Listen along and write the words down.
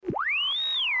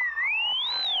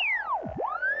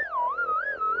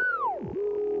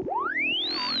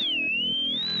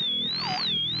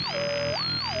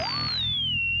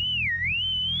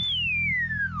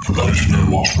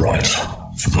what's right.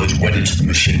 For those wedded to the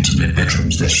machines in their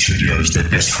bedrooms, their studios, their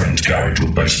best friend's garage or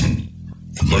basement.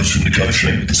 For those who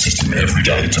negotiate with the system every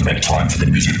day to make time for the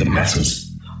music that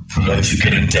matters. For those who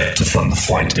get in debt to fund the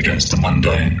fight against the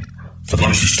mundane. For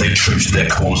those who stay true to their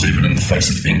cause even in the face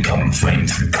of income and fame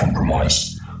through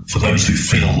compromise. For those who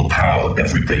feel the power of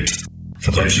every beat.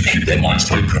 For those who keep their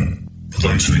minds open. For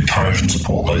those who encourage and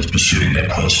support those pursuing their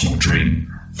personal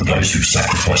dream. For those who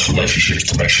sacrifice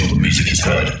relationships to make sure the music is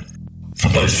heard. For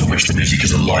those for which the music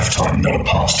is a lifetime, not a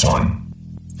pastime.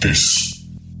 This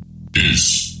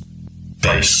is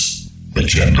Bass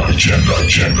Agenda.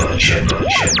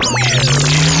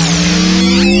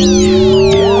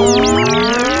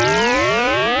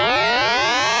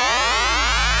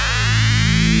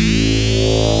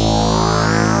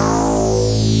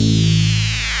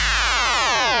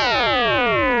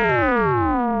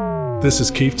 This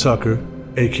is Keith Tucker,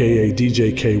 aka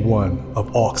DJ K1 of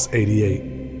AUX 88.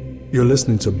 You're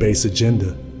listening to Bass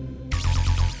Agenda.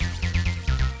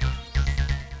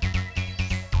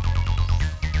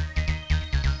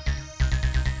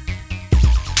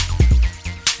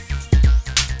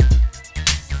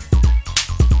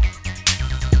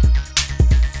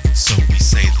 So we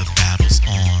say the battle's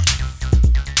on,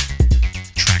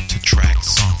 track to track,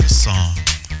 song for song.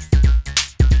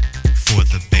 For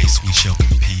the bass we shall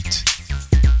compete,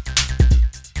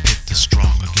 pit the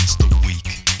strong against the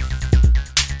weak.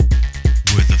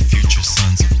 We're the future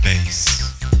sons of bass,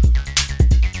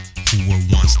 who were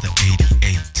once the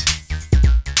 88.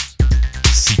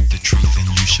 Seek the truth and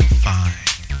you shall find,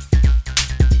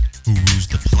 who rules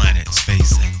the planet,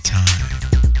 space and time.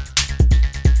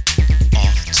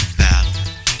 Off to battle,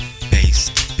 bass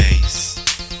to bass,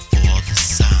 for the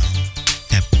sound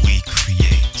that we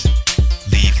create.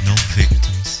 Leave no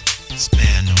victims,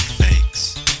 spare no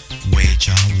fakes, wage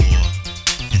our war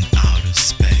in outer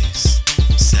space,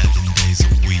 7 days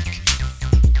a week,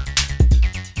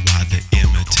 while the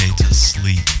imitators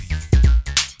sleep.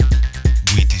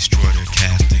 We destroy their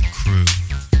cast and crew,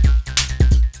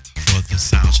 for the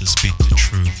sound shall speak the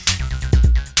truth.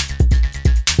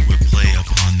 We play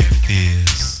upon their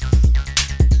fears,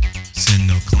 send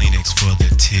no Kleenex for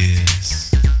their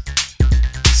tears.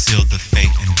 Seal the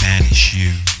fate and banish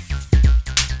you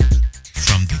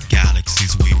from the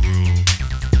galaxies we rule.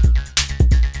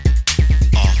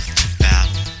 Off to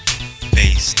battle,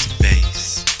 bass to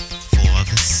bass, for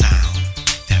the sound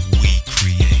that we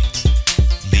create.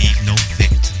 Leave no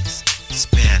victims,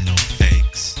 spare no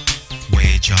fakes,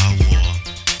 wage our war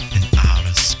in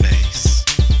outer space.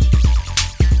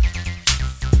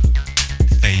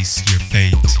 Face your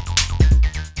fate,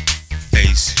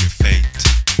 face your fate.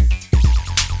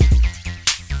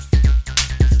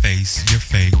 Face your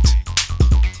fate.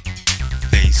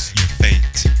 Face your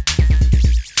fate.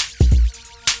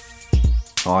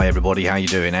 Hi everybody, how you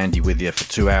doing? Andy with you for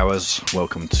 2 hours.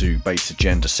 Welcome to Bass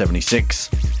Agenda 76.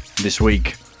 This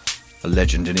week, a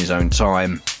legend in his own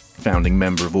time, founding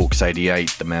member of AUX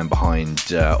 88, the man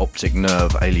behind Optic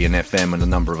Nerve, Alien FM and a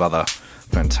number of other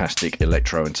fantastic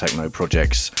electro and techno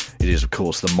projects. It is of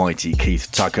course the mighty Keith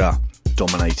Tucker,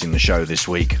 dominating the show this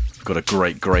week. We've got a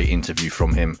great interview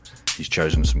from him. He's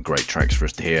chosen some great tracks for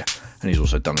us to hear, and he's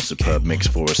also done a superb mix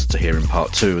for us to hear in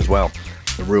part 2 as well.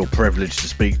 A real privilege to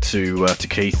speak to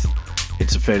Keith.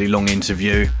 It's a fairly long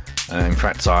interview. In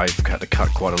fact, I've had to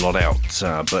cut quite a lot out,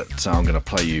 but I'm going to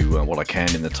play you what I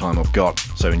can in the time I've got.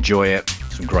 So enjoy it.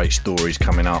 Some great stories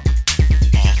coming up.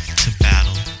 Off to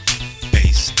battle,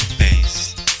 bass to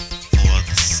bass, for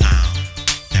the sound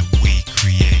that we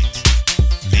create.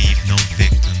 Leave no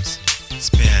victims,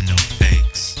 spare no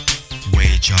fakes,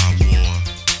 wage our war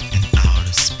in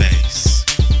outer space.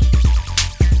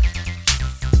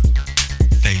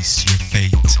 Face your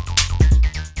fate,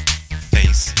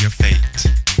 face your fate,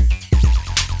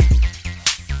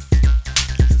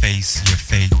 face your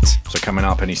fate. So coming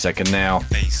up any second now,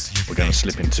 we're going to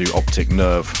slip into Optic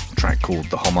Nerve, a track called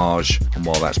The Homage, and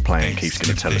while that's playing, Keith's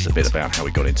going to tell us a bit about how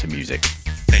he got into music.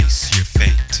 Face your fate.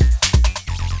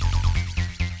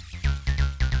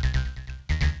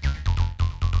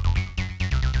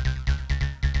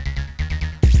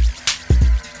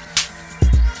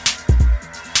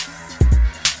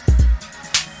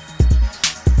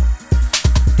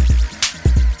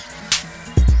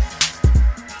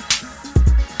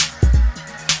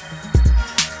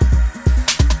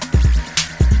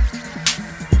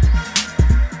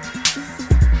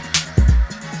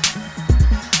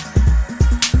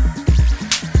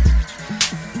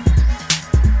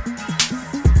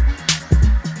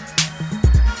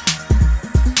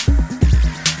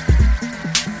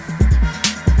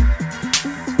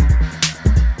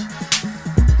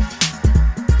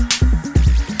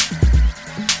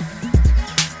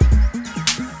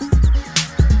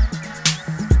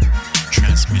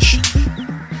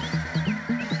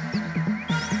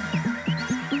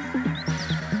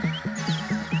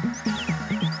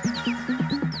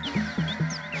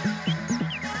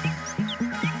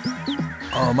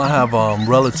 I have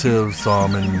relatives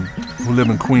who live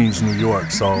in Queens, New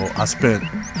York. So I spent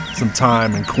some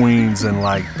time in Queens in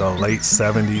like the late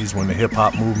 70s when the hip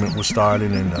hop movement was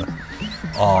starting and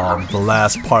the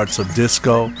last parts of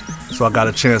disco. So I got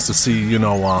a chance to see, you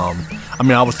know,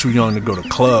 I was too young to go to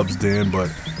clubs then, but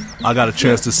I got a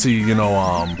chance to see, you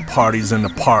know, parties in the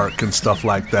park and stuff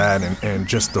like that, and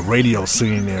just the radio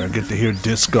scene there, and get to hear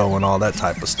disco and all that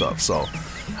type of stuff. So,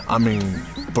 I mean,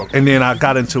 and then I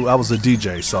was a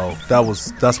DJ, so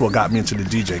that's what got me into the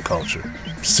DJ culture.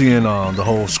 Seeing the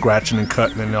whole scratching and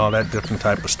cutting and all that different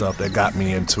type of stuff that got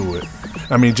me into it.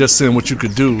 I mean, just seeing what you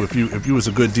could do if you was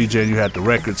a good DJ and you had the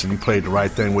records and you played the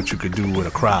right thing, what you could do with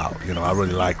a crowd. You know, I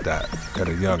really liked that at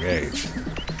a young age.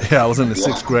 Yeah, I was in the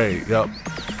 6th grade. Yep.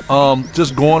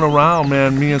 Just going around,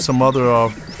 man, me and some other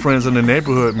friends in the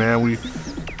neighborhood, man, we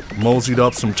moseyed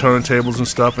up some turntables and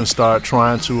stuff and started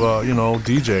trying to,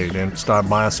 DJ, and start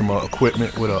buying some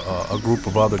equipment with a group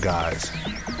of other guys.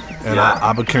 And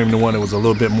I became the one that was a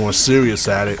little bit more serious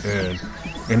at it and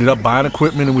ended up buying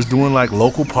equipment and was doing like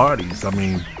local parties. I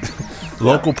mean,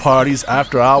 local parties,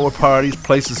 after-hour parties,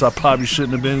 places I probably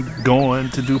shouldn't have been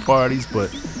going to do parties,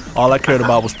 but all I cared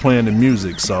about was playing the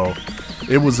music, so...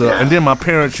 It was, and then my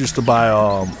parents used to buy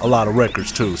a lot of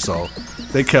records too, so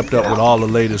they kept up with all the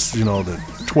latest, you know, the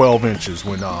 12 inches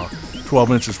when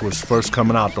 12 inches was first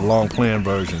coming out, the long playing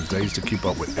versions. They used to keep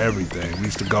up with everything. We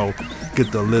used to go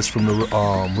get the list from the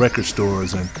record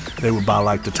stores, and they would buy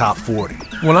like the top 40.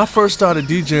 When I first started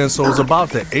DJing, so it was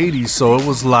about the 80s, so it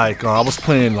was like I was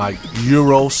playing like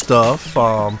Euro stuff,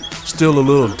 still a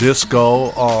little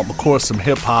disco, of course some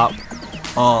hip hop.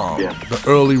 The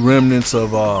early remnants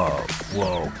of,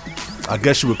 I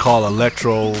guess you would call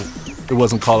electro. It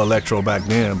wasn't called electro back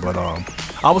then, but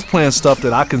I was playing stuff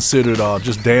that I considered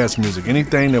just dance music.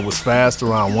 Anything that was fast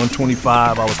around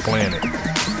 125, I was playing it.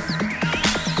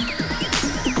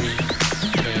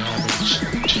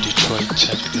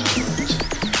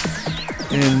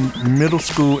 In middle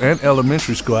school and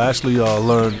elementary school, I actually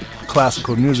learned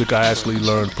classical music. I actually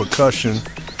learned percussion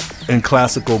in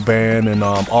classical band and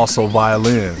also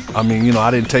violin. I mean, you know,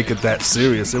 I didn't take it that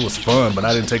serious. It was fun, but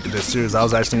I didn't take it that serious. I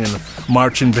was actually in a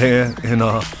marching band in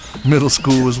middle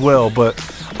school as well. But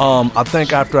I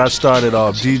think after I started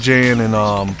DJing and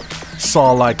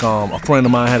saw like a friend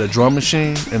of mine had a drum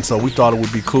machine, and so we thought it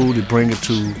would be cool to bring it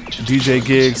to DJ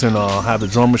gigs and have the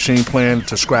drum machine playing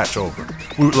to scratch over.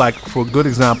 We would, like, for a good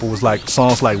example was like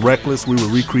songs like Reckless. We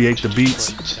would recreate the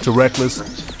beats to Reckless,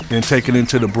 then take it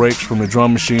into the breaks from the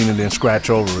drum machine and then scratch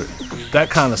over it. That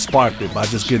kind of sparked it by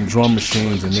just getting drum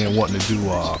machines and then wanting to do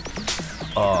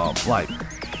like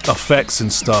effects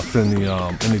and stuff in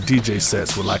the DJ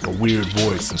sets with like a weird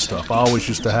voice and stuff. I always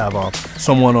used to have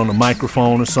someone on the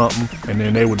microphone or something, and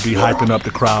then they would be hyping up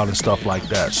the crowd and stuff like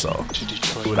that. So,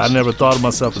 but I never thought of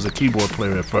myself as a keyboard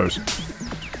player at first.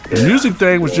 The music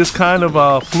thing was just kind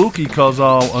of fluky because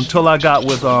until I got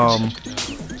with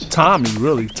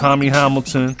Tommy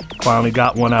Hamilton, finally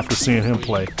got one after seeing him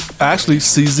play. Actually,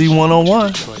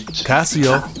 CZ101,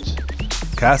 Casio.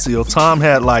 Tom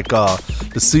had like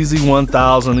the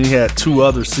CZ1000. He had two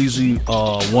other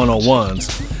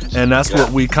CZ101s, and that's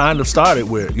what we kind of started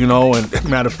with, you know. And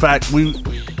matter of fact, we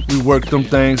worked them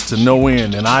things to no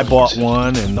end. And I bought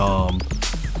one, and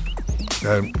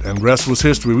rest was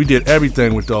history. We did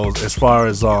everything with those, as far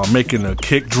as making a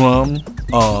kick drum.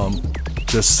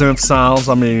 Just synth sounds.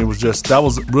 I mean, that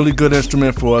was a really good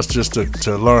instrument for us just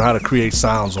to learn how to create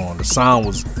sounds on. The sound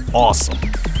was awesome.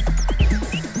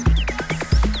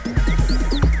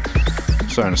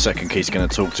 So in a second, Keith's going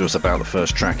to talk to us about the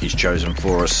first track he's chosen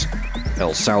for us,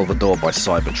 El Salvador by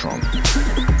Cybertron.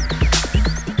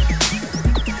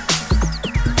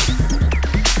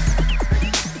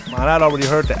 I'd already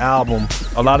heard the album.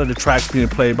 A lot of the tracks being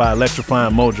played by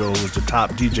Electrifying Mojo, who was the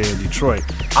top DJ in Detroit.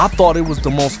 I thought it was the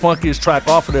most funkiest track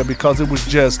off of there because it was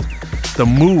just the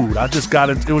mood. I just got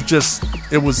it. It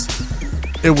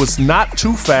was not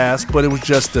too fast, but it was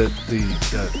just the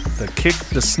kick,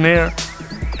 the snare,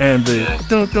 and the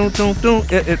dun dun dun dun.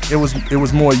 It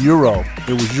was more Euro.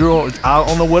 It was Euro. I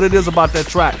don't know what it is about that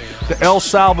track. The El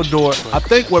Salvador. I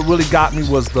think what really got me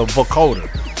was the vocoder.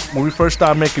 When we first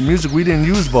started making music, we didn't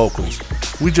use vocals.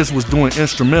 We just was doing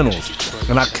instrumentals.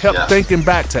 And I kept thinking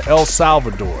back to El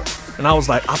Salvador. And I was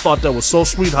like, I thought that was so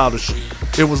sweet how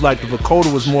it was like the vocoder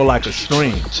was more like a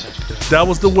string. That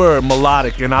was the word,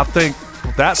 melodic. And I think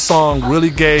that song really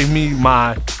gave me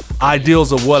my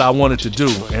ideals of what I wanted to do.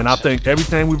 And I think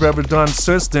everything we've ever done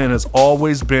since then has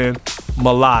always been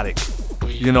melodic.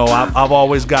 You know, I've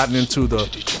always gotten into the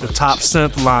top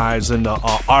synth lines and the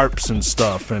ARPs and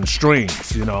stuff and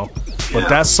strings, you know. But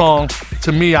that song,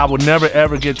 to me, I would never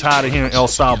ever get tired of hearing El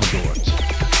Salvador.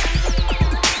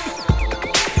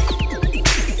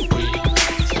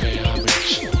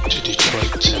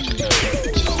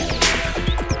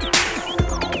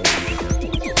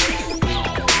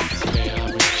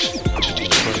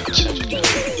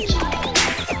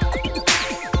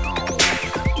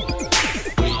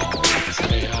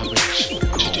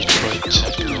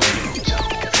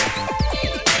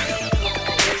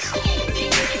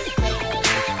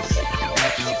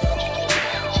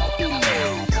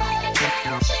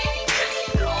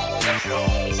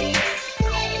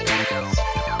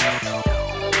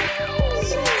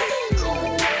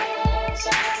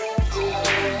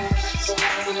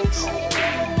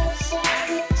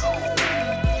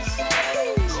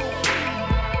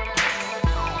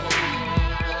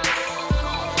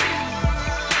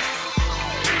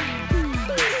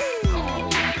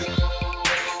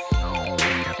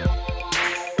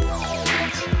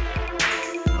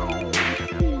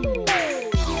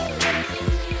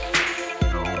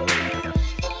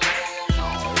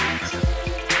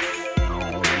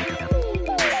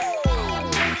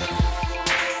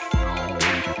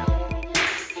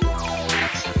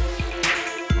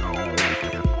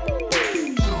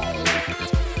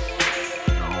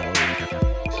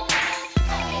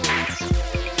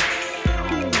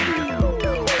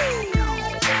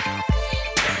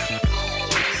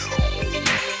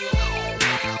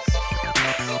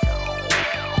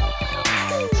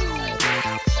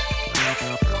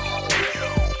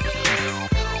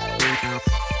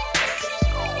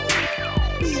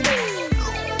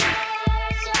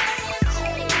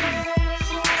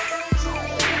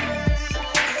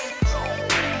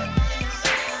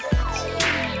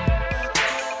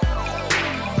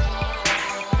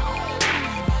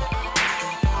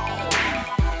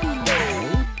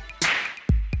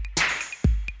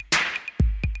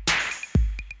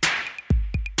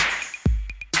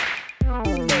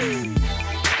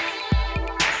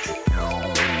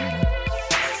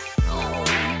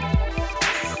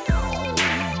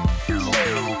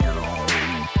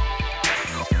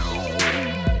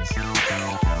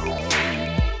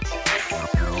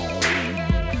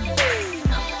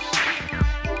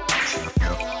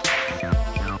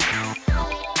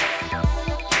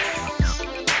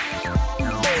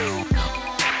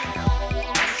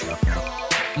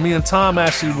 Me and Tom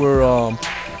actually were,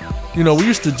 we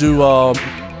used to do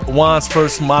Juan's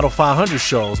first Model 500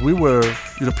 shows. We were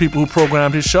the people who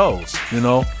programmed his shows, you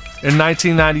know. In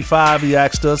 1995, he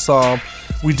asked us,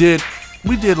 we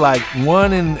did like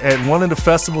one at one of the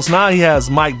festivals. Now he has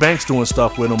Mike Banks doing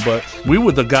stuff with him, but we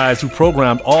were the guys who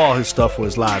programmed all his stuff for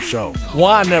his live shows.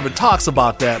 Juan never talks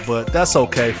about that, but that's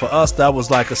okay. For us, that was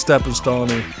like a stepping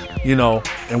stone,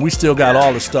 and we still got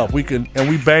all the stuff. We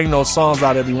bang those songs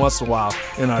out every once in a while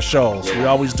in our shows. We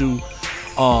always do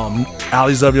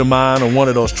Alleys of Your Mind or one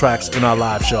of those tracks in our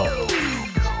live show.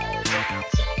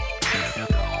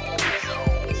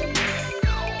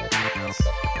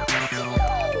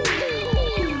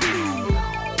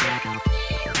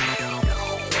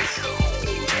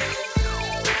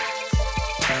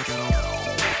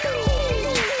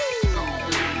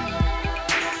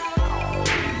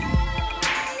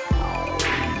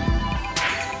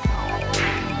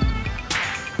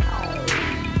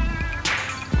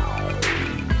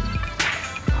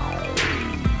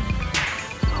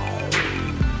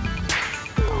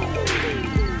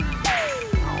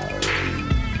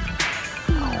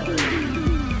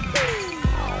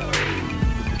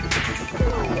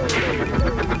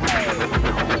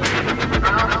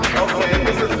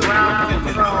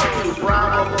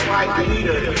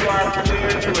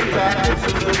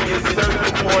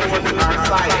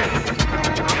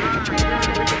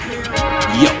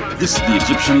 This is the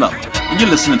Egyptian Lover, and you're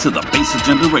listening to the Bass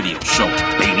Agenda Radio Show,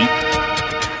 baby.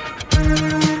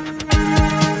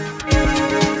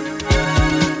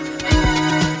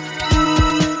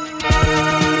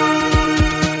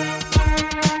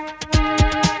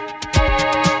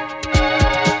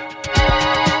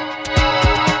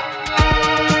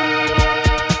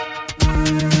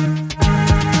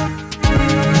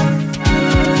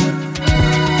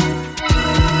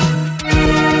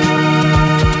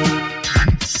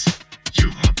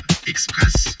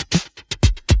 Express.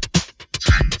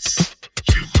 Trans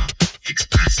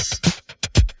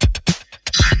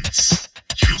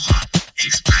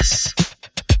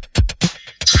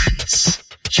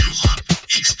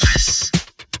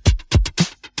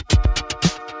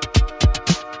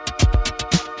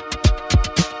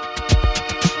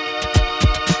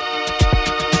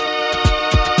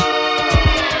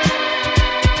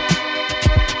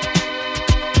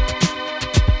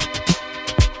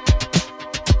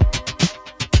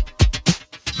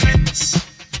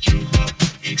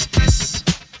Express.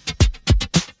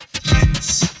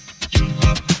 Trans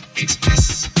Europe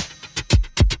Express.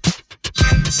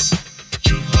 Trans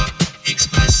Europe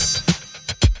Express.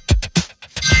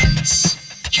 Trans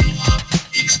Europe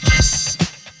Express.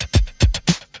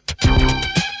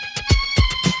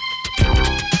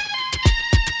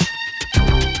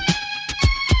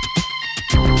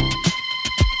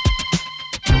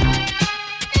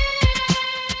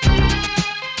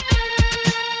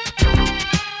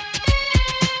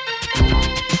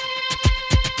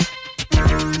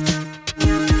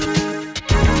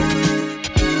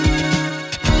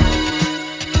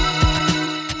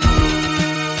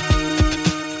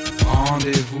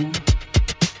 Rendezvous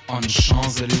on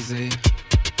Champs-Élysées.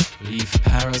 Leave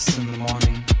Paris in the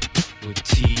morning with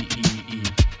TEE.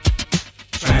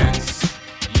 Trans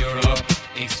Europe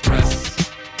Express.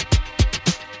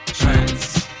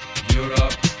 Trans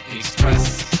Europe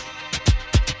Express.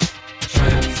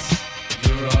 Trans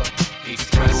Europe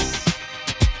Express.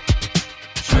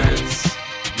 Trans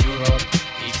Europe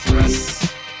Express.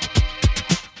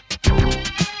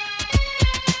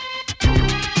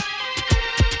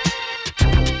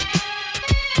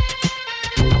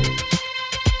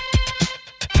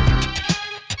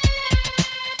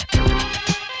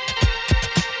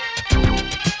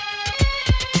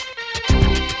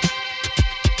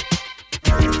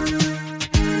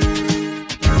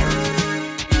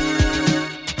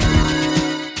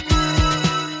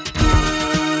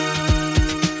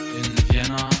 In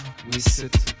Vienna, we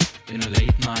sit in a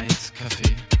late night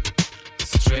cafe.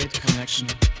 Straight connection,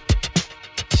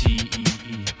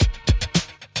 TEE.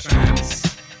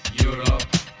 Trans Europe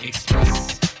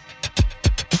Express.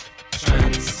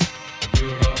 Trans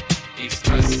Europe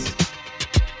Express.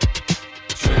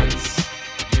 Trans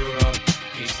Europe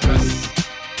Express.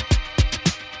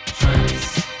 Trans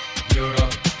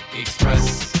Europe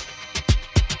Express.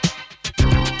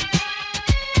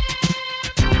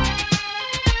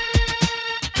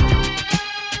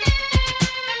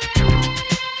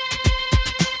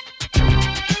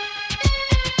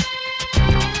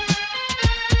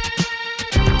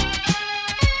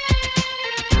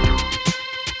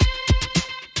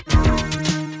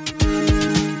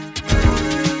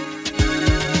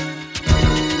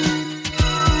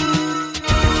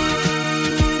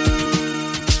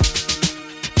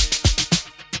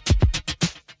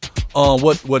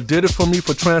 What did it for me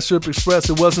for Trans Europe Express,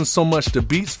 it wasn't so much the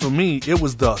beats for me, it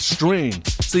was the string.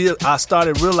 See, I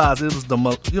started realizing it was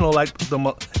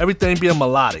everything being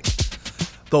melodic.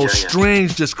 Those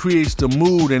strings just creates the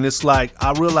mood, and it's like,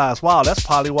 I realized, wow, that's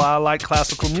probably why I like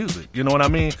classical music. You know what I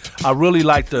mean? I really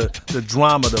like the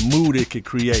drama, the mood it could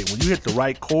create. When you hit the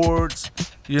right chords,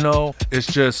 you know, it's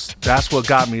just, that's what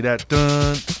got me, that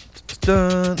dun,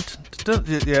 dun, dun.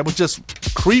 Yeah, it was just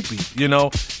creepy, you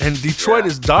know. And Detroit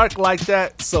is dark like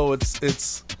that, so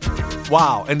it's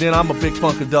wow. And then I'm a big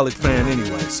Funkadelic fan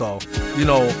anyway, so you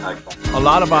know, a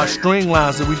lot of our string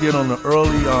lines that we did on the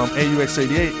early AUX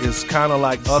 88 is kind of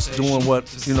like us doing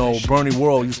what, you know, Bernie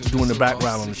Worrell used to do in the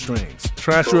background on the strings.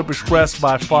 Trans Europe Express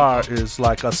by far is,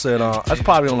 like I said, that's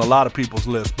probably on a lot of people's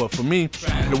list, but for me,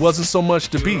 it wasn't so much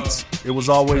the beats. It was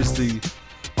always the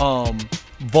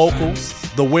vocals,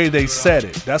 the way they said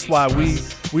it. That's why we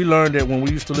learned that when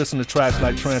we used to listen to tracks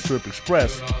like Trans Europe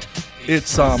Express.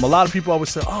 It's a lot of people always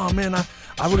say, oh man, I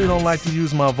really don't like to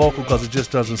use my vocal because it just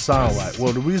doesn't sound right.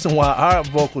 Well, the reason why our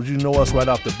vocals, you know us right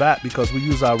off the bat, because we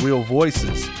use our real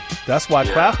voices. That's why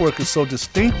Kraftwerk is so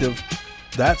distinctive.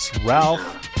 That's Ralph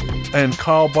and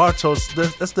Carl Bartos,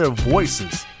 that's their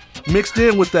voices mixed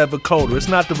in with that vocoder. It's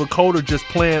not the vocoder just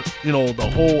playing, you know, the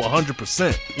whole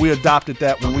 100%. We adopted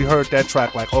that when we heard that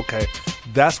track, like, okay,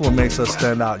 that's what makes us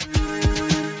stand out.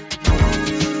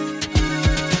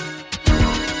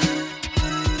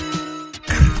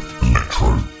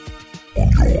 Electro on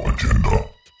your agenda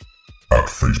at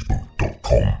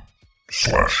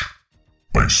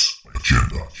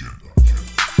facebook.com/bassagenda.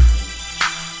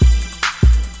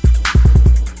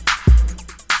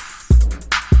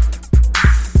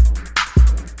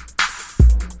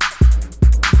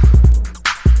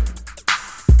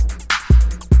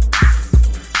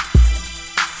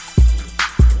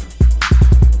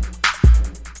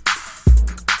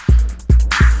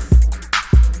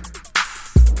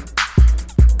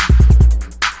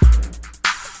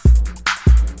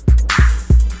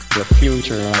 The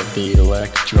future of the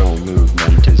electro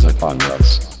movement is upon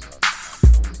us.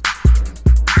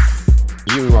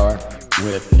 You are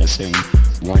witnessing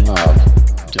one of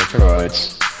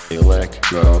Detroit's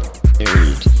electro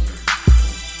elite.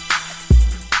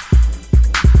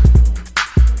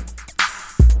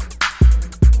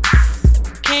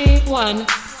 K1,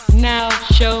 now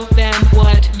show them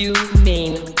what you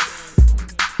mean.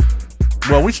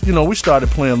 Well, we started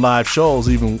playing live shows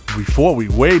even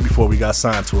way before we got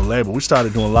signed to a label. We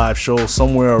started doing live shows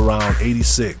somewhere around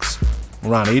 86.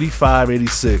 Around 85,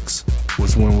 86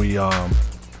 was when we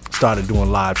started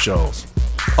doing live shows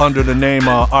under the name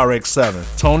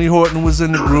RX7. Tony Horton was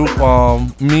in the group,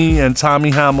 me and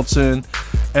Tommy Hamilton,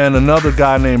 and another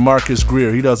guy named Marcus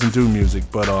Greer. He doesn't do music,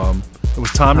 but it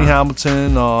was Tommy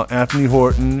Hamilton, Anthony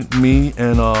Horton, me,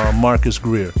 and Marcus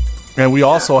Greer. And we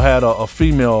also had a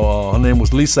female, her name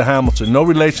was Lisa Hamilton. No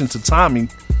relation to Tommy,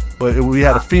 but we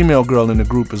had a female girl in the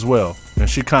group as well. And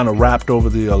she kind of rapped over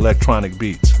the electronic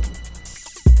beats.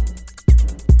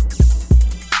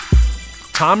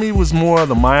 Tommy was more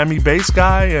the Miami bass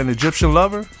guy and Egyptian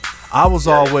Lover. I was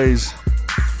always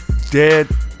dead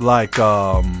like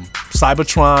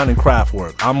Cybertron and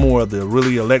Kraftwerk. I'm more the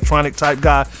really electronic type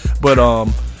guy, but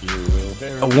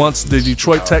once the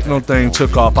Detroit techno thing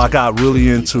took off, I got really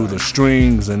into the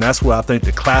strings, and that's where I think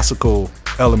the classical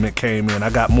element came in. I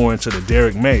got more into the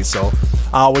Derek May, so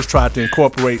I always tried to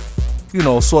incorporate,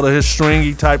 sort of his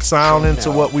stringy type sound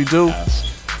into what we do.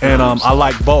 And I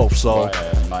like both, so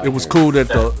it was cool that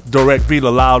the direct beat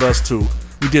allowed us to.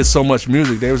 We did so much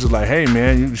music. They was just like, hey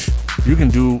man, you can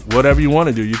do whatever you want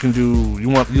to do. You can do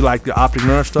you like the Optic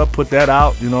Nerve stuff, put that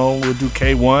out. We'll do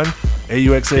K1,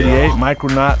 AUX 88,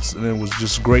 Micronauts, and it was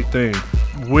just a great thing.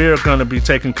 We're gonna be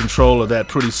taking control of that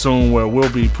pretty soon, where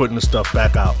we'll be putting the stuff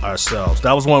back out ourselves.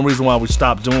 That was one reason why we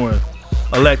stopped doing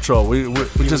electro. We're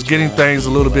just getting things a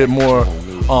little bit more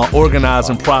organized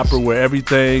and proper, where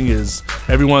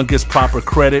everyone gets proper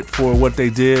credit for what they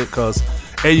did, because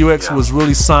AUX was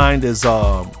really signed as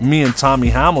me and Tommy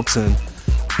Hamilton,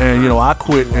 and I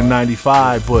quit in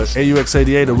 '95, but AUX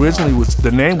 88 originally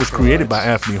the name was created by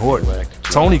Anthony Horton.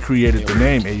 Tony created the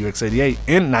name AUX 88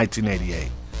 in 1988.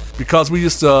 Because we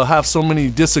used to have so many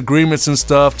disagreements and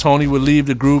stuff, Tony would leave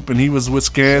the group and he was with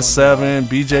Scan 7.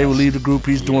 BJ would leave the group,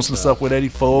 he's doing some stuff with Eddie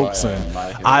Folks, and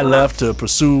I left to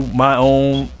pursue my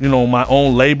own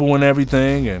label and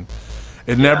everything. And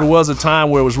it never was a time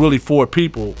where it was really four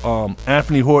people.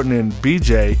 Anthony Horton and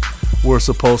BJ were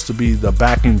supposed to be the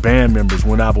backing band members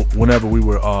whenever we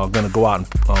were going to go out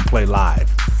and play live.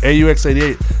 AUX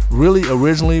 88 really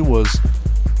originally was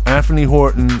Anthony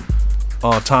Horton,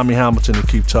 Tommy Hamilton, and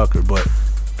Keith Tucker, but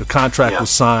the contract was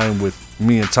signed with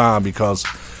me and Tom because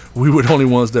we were the only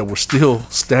ones that were still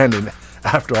standing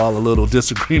after all the little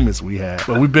disagreements we had.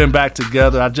 But we've been back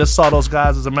together. I just saw those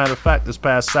guys, as a matter of fact, this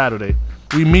past Saturday.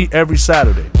 We meet every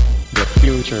Saturday. The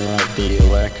future of the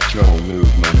electro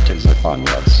movement is upon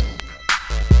us.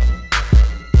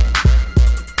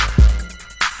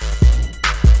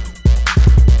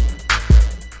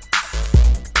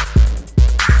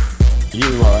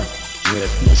 You are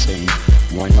witnessing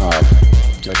one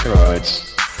of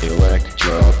Detroit's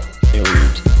electro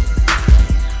elite.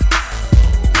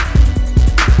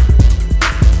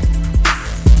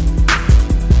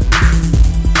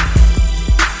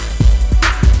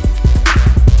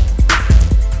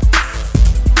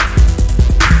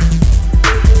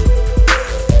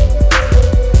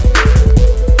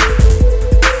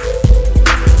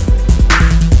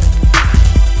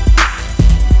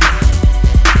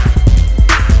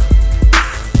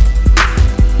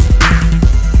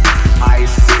 I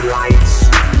see lights.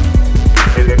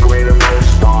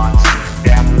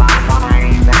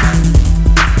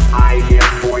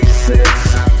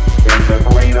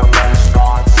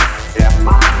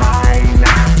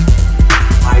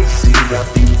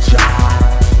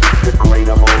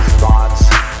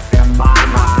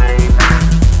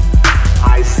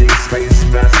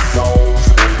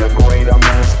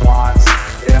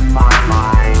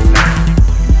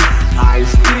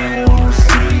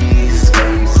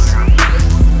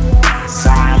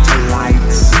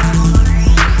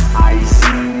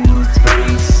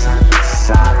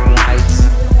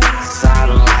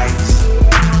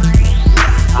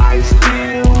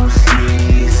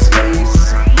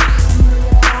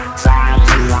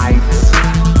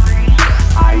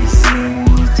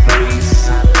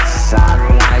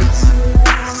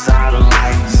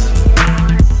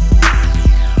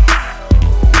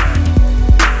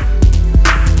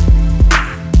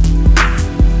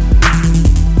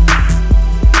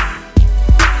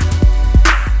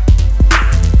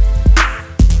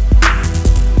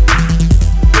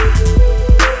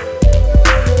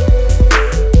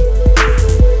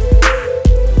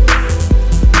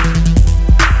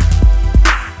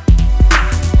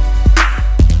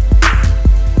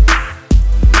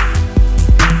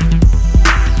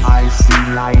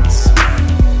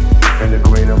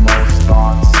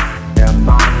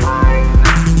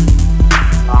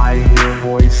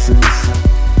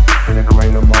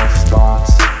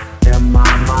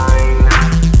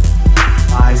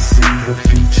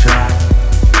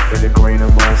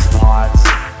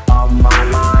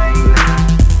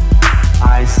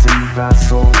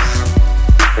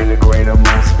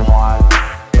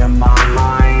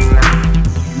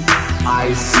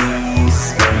 I see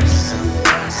space,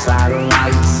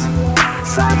 satellites,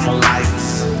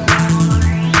 satellites.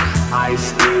 I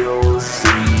still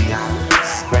see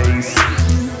space,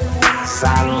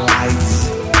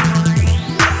 satellites,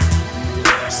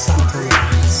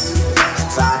 satellites,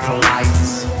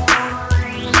 satellites.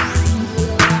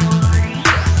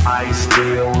 I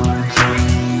still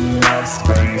dream of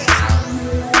space,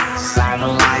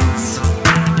 satellites,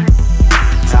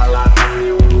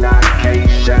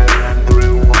 telecommunication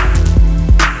through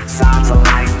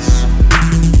satellites,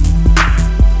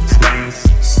 space,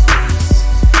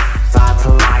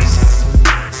 satellites,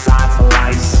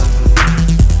 satellites,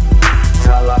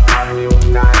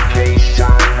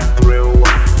 telecommunication through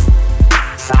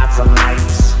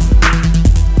satellites.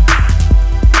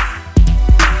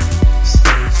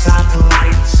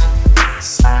 Satellites,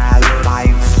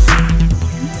 satellites,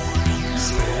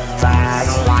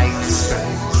 satellites,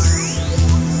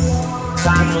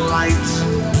 satellites,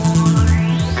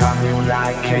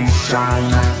 communication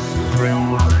through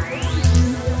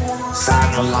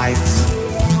satellites.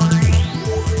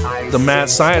 The Mad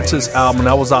Scientist album,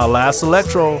 that was our last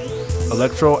electro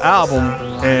album,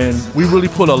 and we really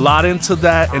put a lot into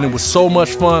that, and it was so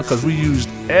much fun because we used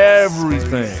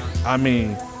everything. I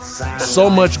mean, so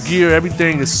much gear,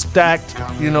 everything is stacked,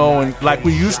 you know, and like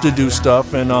we used to do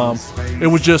stuff, and it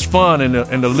was just fun,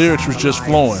 and the lyrics was just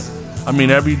flowing. I mean,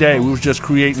 every day we was just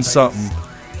creating something.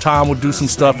 Tom would do some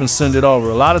stuff and send it over.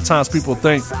 A lot of times people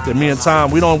think that me and Tom,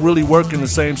 we don't really work in the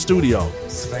same studio.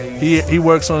 He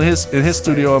works in his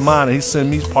studio and mine, and he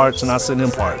sends me parts and I send him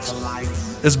parts.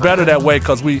 It's better that way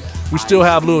because we still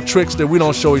have little tricks that we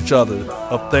don't show each other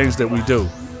of things that we do.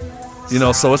 You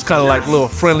know, so it's kind of like a little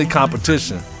friendly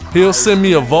competition. He'll send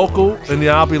me a vocal, and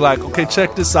then I'll be like, okay,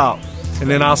 check this out. And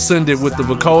then I'll send it with the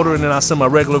vocoder, and then I'll send my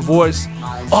regular voice.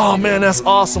 Oh, man, that's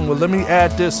awesome. Well, let me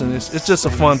add this, and it's just a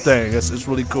fun thing. It's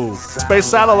really cool. Space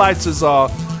Satellites is,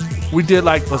 we did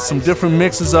like some different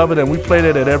mixes of it, and we played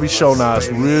it at every show now.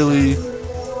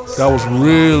 That was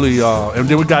really, and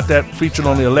then we got that featured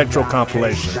on the Electro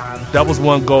compilation. That was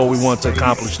one goal we wanted to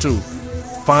accomplish, too.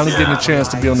 Finally getting a chance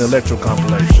to be on the Electro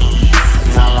compilation.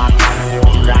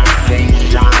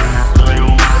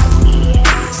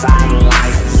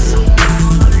 Satellites,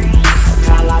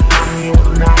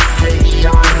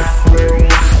 telecommunication through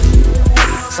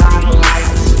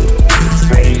satellites,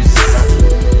 space,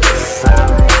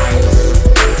 satellites,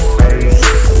 space,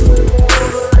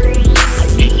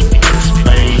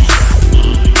 space,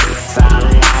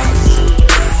 satellites,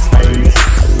 space,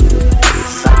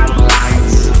 satellites, satellites.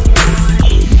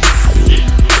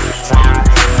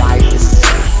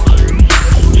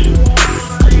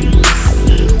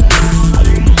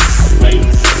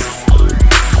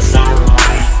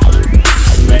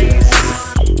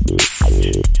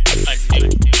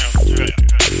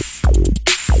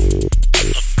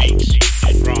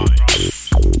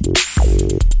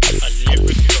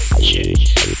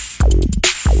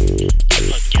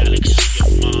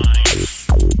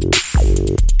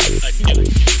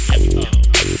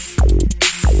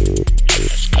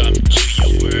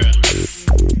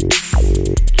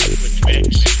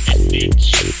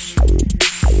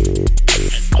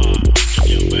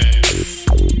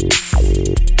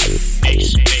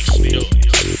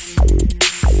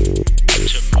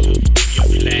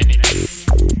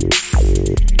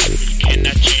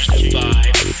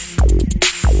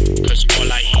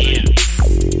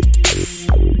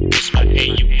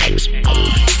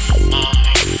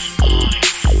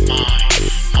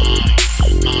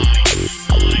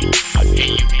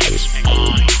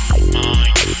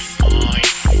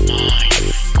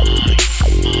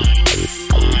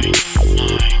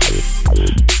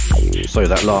 So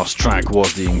that last track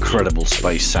was the incredible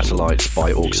Space Satellites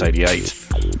by AUX 88.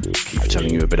 Keep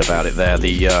telling you a bit about it there.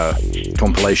 The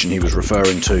compilation he was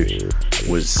referring to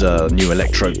was New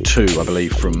Electro 2, I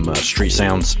believe, from Street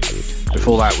Sounds.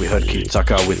 Before that, we heard Keith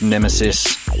Tucker with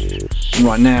Nemesis. And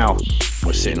right now,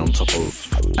 we're sitting on top of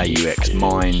AUX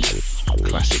Mind,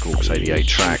 classic AUX 88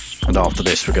 track. And after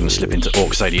this, we're going to slip into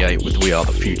AUX 88 with We Are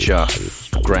the Future,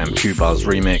 the Graham Cubas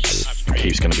remix. And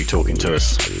Keith's going to be talking to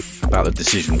us about the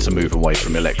decision to move away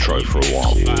from electro for a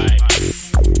while.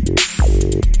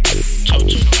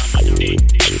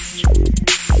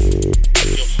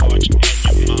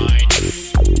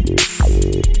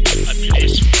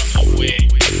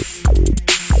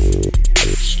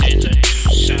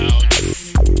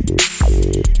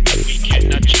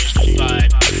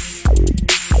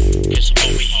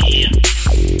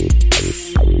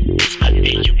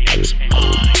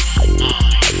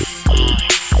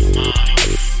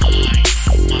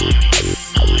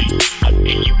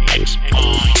 AUX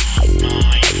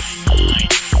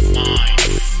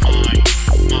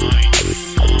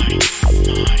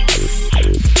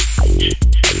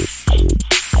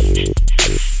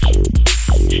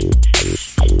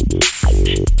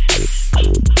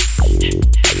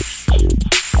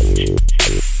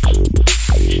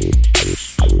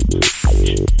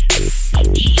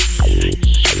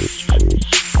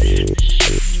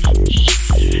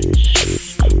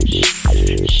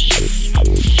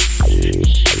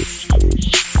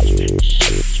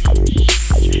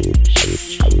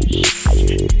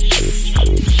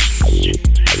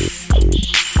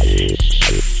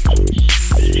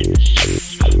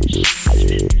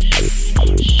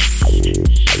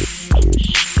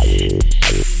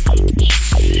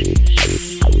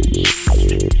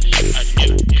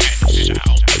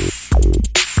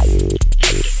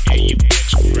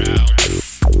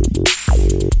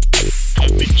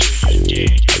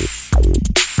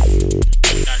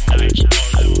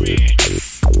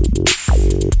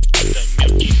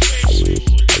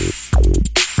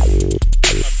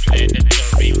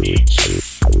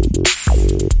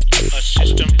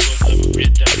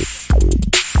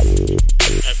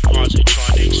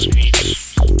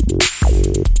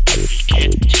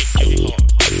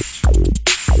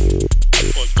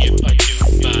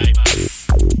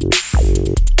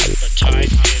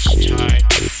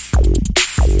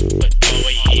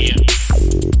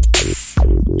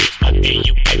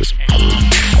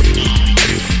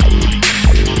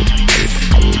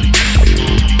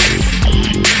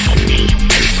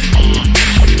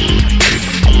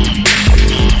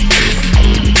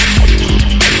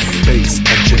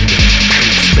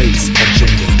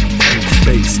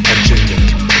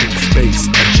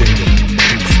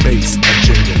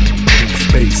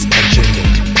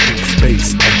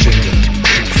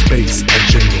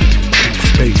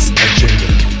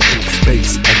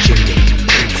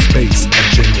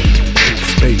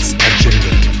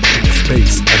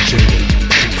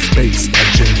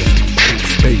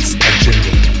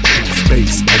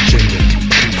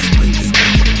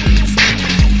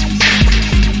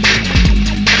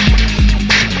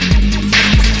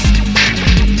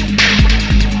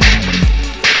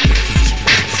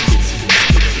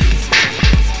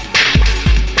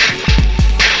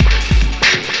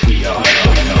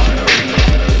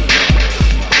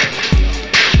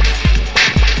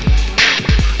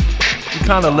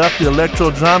kind of left the electro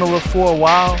genre for a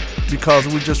while because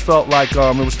we just felt like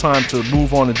it was time to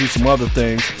move on and do some other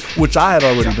things, which I had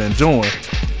already been doing.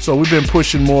 So we've been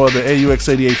pushing more of the AUX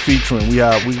 88 featuring. We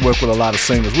work with a lot of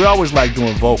singers. We always like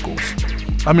doing vocals.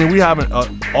 I mean, we haven't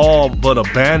all but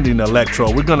abandoned electro.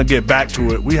 We're gonna get back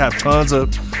to it. We have tons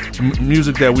of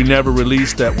music that we never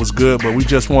released that was good, but we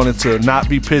just wanted to not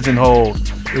be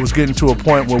pigeonholed. It was getting to a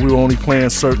point where we were only playing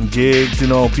certain gigs, you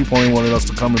know, people only wanted us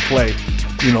to come and play,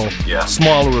 you know,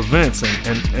 smaller events.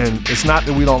 And it's not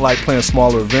that we don't like playing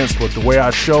smaller events, but the way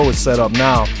our show is set up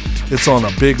now, it's on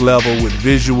a big level with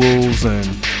visuals, and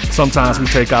sometimes we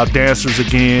take out dancers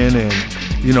again, and,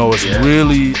 you know, it's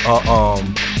really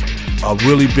a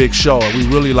really big show, and we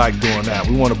really like doing that.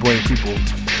 We want to bring people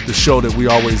the show that we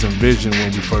always envisioned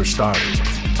when we first started.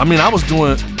 I mean, I was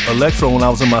doing electro when I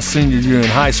was in my senior year in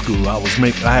high school. I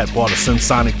had bought a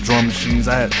Sensonic drum machines.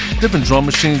 I had different drum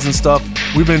machines and stuff.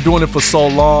 We've been doing it for so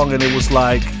long, and it was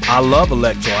like, I love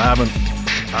electro.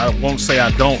 I won't say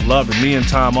I don't love it, me and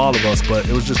Tom, all of us, but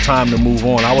it was just time to move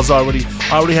on. I already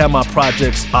had my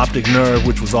projects, Optic Nerve,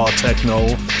 which was all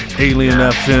techno, Alien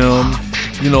FM,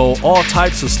 you know, all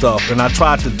types of stuff. And I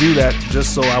tried to do that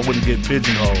just so I wouldn't get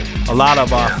pigeonholed. A lot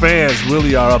of our fans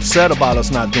really are upset about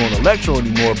us not doing electro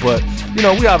anymore, but, you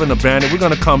know, we haven't abandoned. We're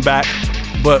going to come back,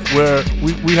 but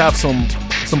we have some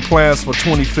plans for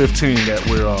 2015 that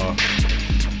we're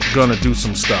gonna do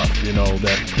some stuff, you know,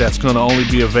 that's gonna only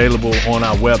be available on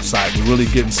our website. We're really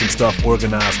getting some stuff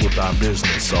organized with our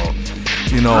business. So,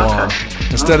 you know,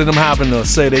 instead of them having to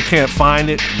say they can't find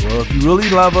it, well, if you really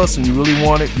love us and you really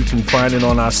want it, you can find it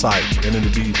on our site, and it'll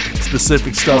be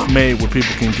specific stuff made where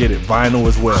people can get it, vinyl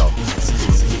as well.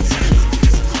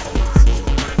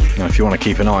 Now, if you want to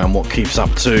keep an eye on what Keith's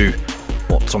up to,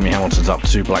 what Tommy Hamilton's up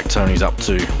to, Black Tony's up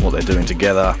to, what they're doing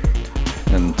together,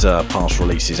 and past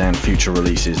releases and future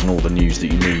releases, and all the news that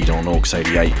you need on AUX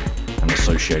 88 and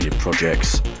associated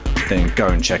projects, then go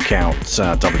and check out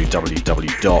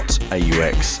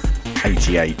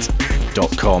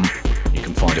www.aux88.com. You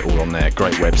can find it all on there.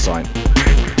 Great website.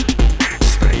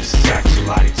 Space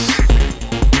satellites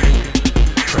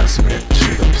transmit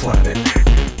to the planet.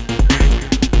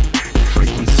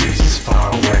 Frequencies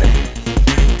far away.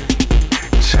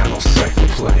 Channel set for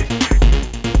play.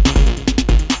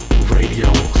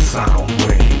 Radio sound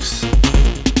waves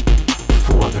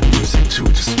for the music to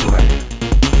display.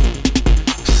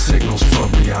 Signals from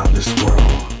beyond this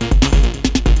world.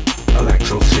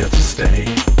 Electro's here to stay.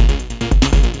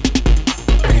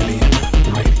 Alien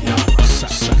radio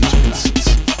sound waves.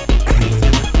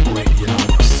 Alien radio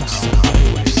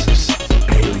sound waves.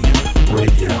 Alien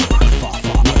radio far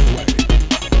away.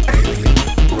 Alien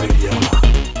radio.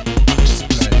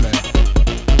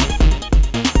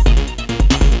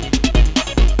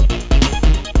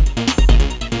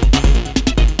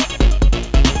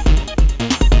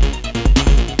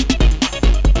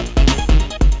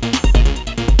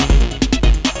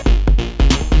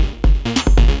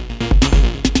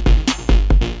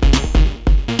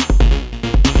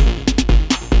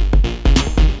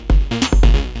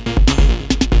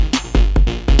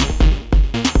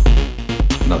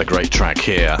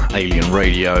 Here, Alien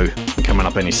Radio. Coming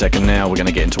up any second now, we're going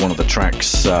to get into one of the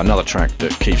tracks, another track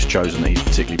that Keith's chosen that he's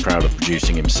particularly proud of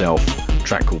producing himself, a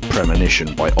track called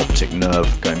Premonition by Optic Nerve,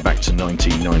 going back to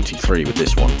 1993 with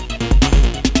this one.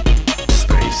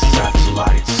 Space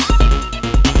satellites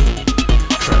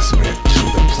transmit to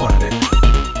the planet.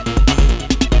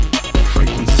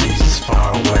 Frequencies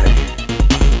far away.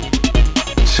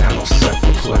 Channel set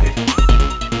for play.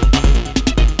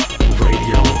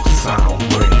 Radio sound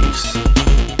waves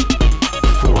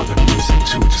for the music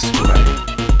to display.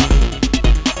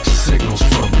 Signals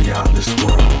from beyond this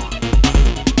world.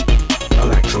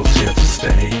 Electro's here to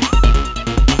stay.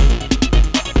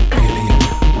 Alien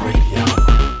radio.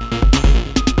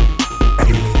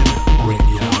 Alien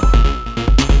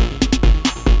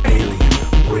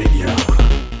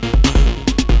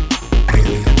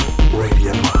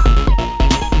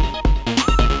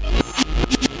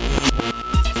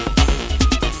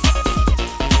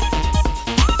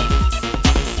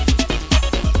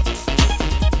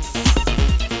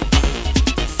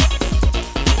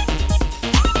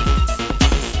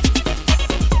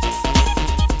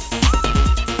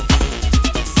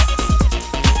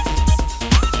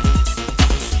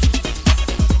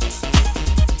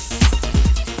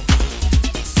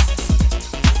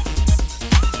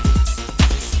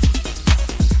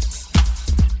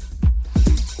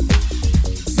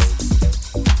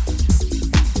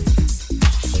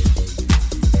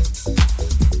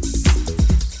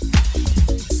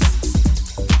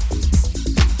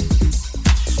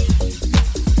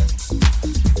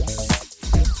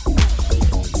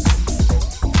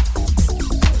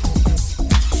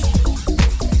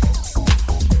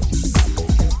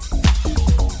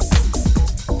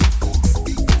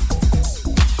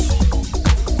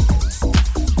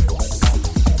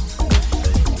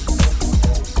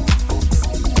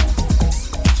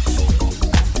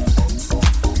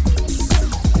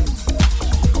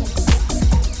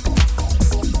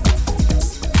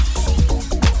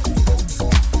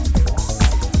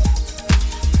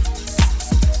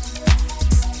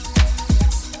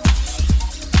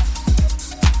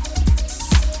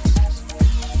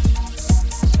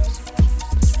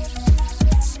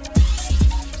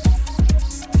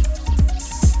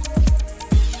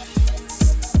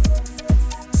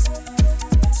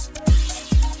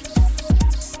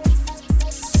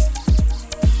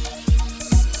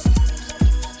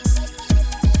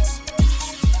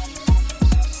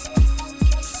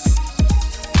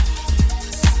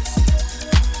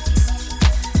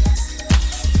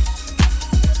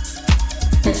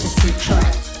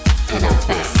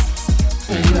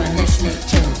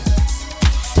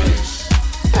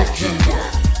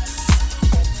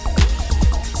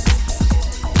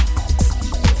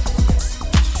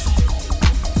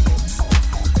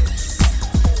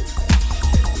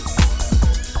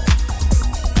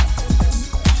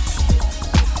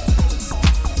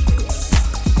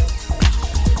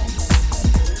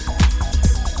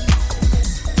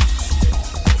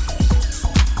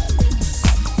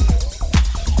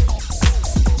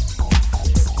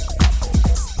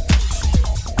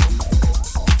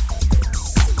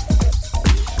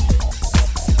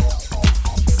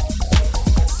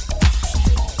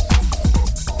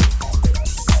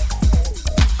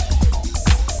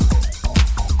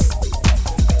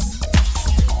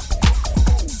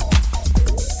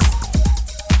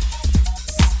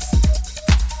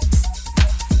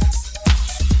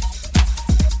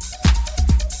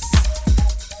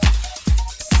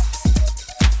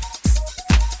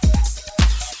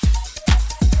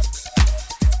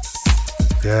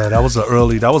Yeah,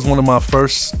 that was one of my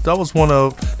first,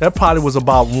 that probably was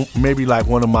about maybe like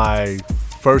one of my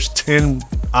first 10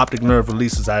 Optic Nerve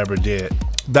releases I ever did.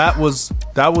 That was,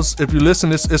 if you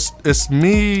listen, it's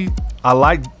me. I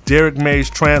like Derek May's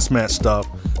Transmat stuff,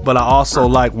 but I also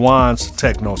like Juan's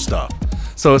techno stuff.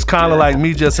 So it's kind of like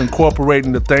me just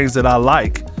incorporating the things that I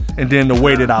like and then the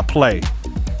way that I play.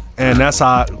 And that's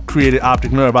how I created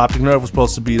Optic Nerve. Optic Nerve was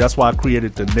supposed to be, that's why I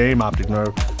created the name Optic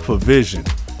Nerve, for vision.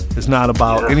 It's not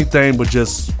about anything but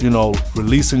just,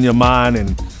 releasing your mind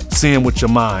and seeing with your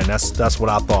mind. That's what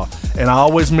I thought. And I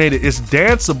always made it's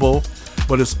danceable,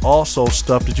 but it's also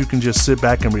stuff that you can just sit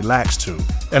back and relax to.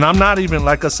 And I'm not even,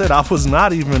 like I said,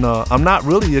 I'm not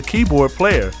really a keyboard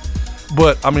player.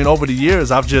 But, over the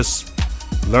years, I've just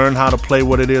learned how to play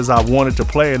what it is I wanted to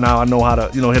play, and now I know how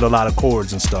to, hit a lot of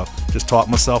chords and stuff. Just taught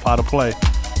myself how to play.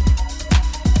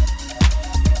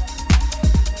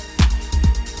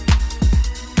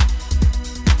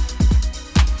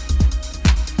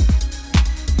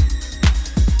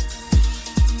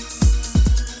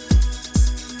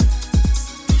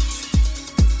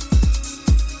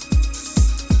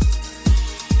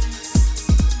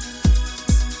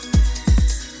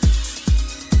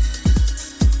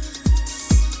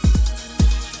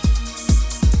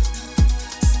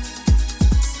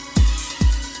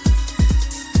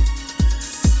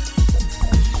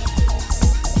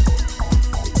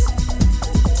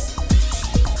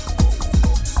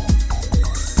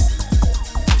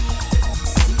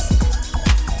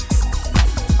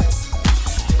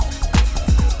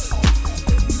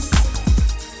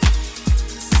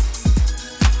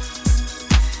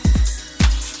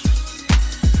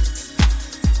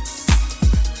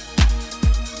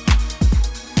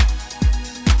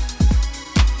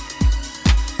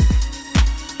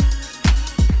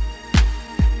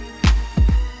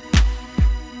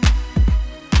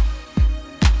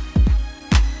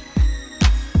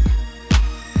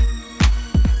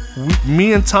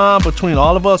 Me and Tom, between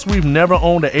all of us, we've never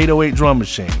owned an 808 drum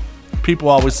machine. People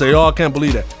always say, I can't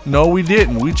believe that. No, we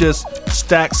didn't. We just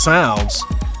stacked sounds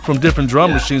from different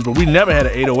drum machines, but we never had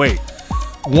an 808.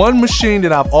 One machine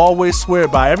that I've always swear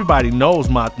by, everybody knows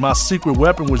my secret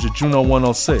weapon was the Juno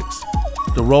 106,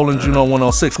 the Roland Juno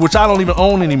 106, which I don't even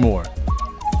own anymore.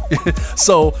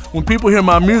 So when people hear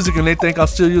my music and they think I'm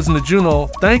still using the Juno,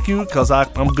 thank you, because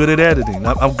I'm good at editing.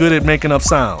 I'm good at making up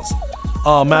sounds.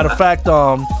 Matter of fact,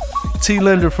 T.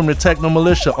 Linder from the Techno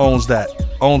Militia owns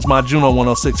my Juno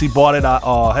 106. He bought it,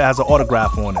 has an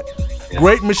autograph on it. Yeah.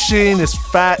 Great machine, it's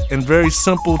fat and very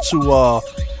simple to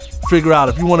figure out.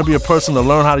 If you want to be a person to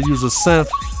learn how to use a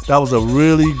synth, that was a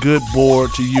really good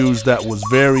board to use that was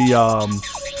very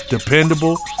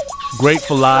dependable. Great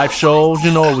for live shows,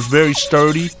 it was very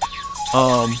sturdy.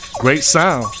 Great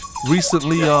sound.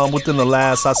 Recently, within the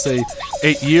last, I say,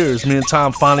 8 years, me and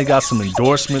Tom finally got some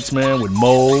endorsements, man, with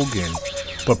Moog and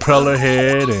Propeller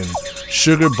Head and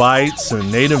Sugar Bites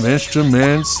and Native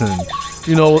Instruments and,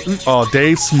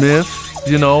 Dave Smith,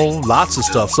 lots of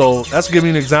stuff. So that's giving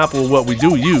you an example of what we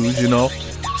do use,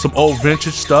 some old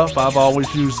vintage stuff. I've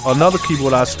always used another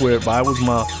keyboard I swear by was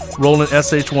my Roland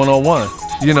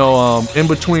SH101. In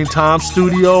between Tom's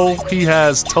studio, he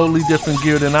has totally different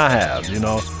gear than I have,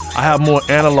 I have more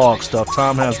analog stuff.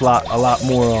 Tom has a lot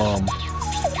more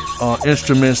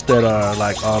instruments that are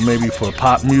like maybe for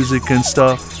pop music and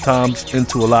stuff. Tom's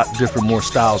into a lot different more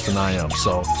styles than I am.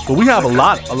 So, but we have a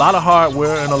lot of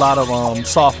hardware and a lot of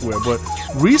software. But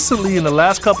recently, in the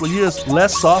last couple of years,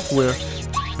 less software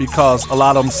because a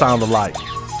lot of them sound alike.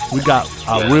 We got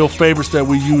our real favorites that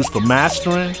we use for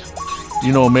mastering.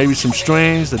 Maybe some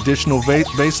strings, additional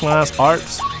bass lines,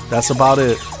 arps. That's about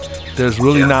it. There's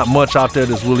really not much out there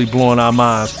that's really blowing our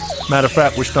minds. Matter of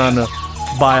fact, we're starting to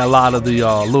buy a lot of the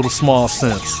little small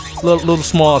synths. Little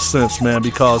small synths, man,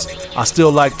 because I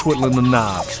still like twiddling the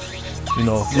knobs.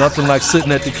 Nothing like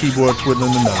sitting at the keyboard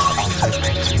twiddling the knobs.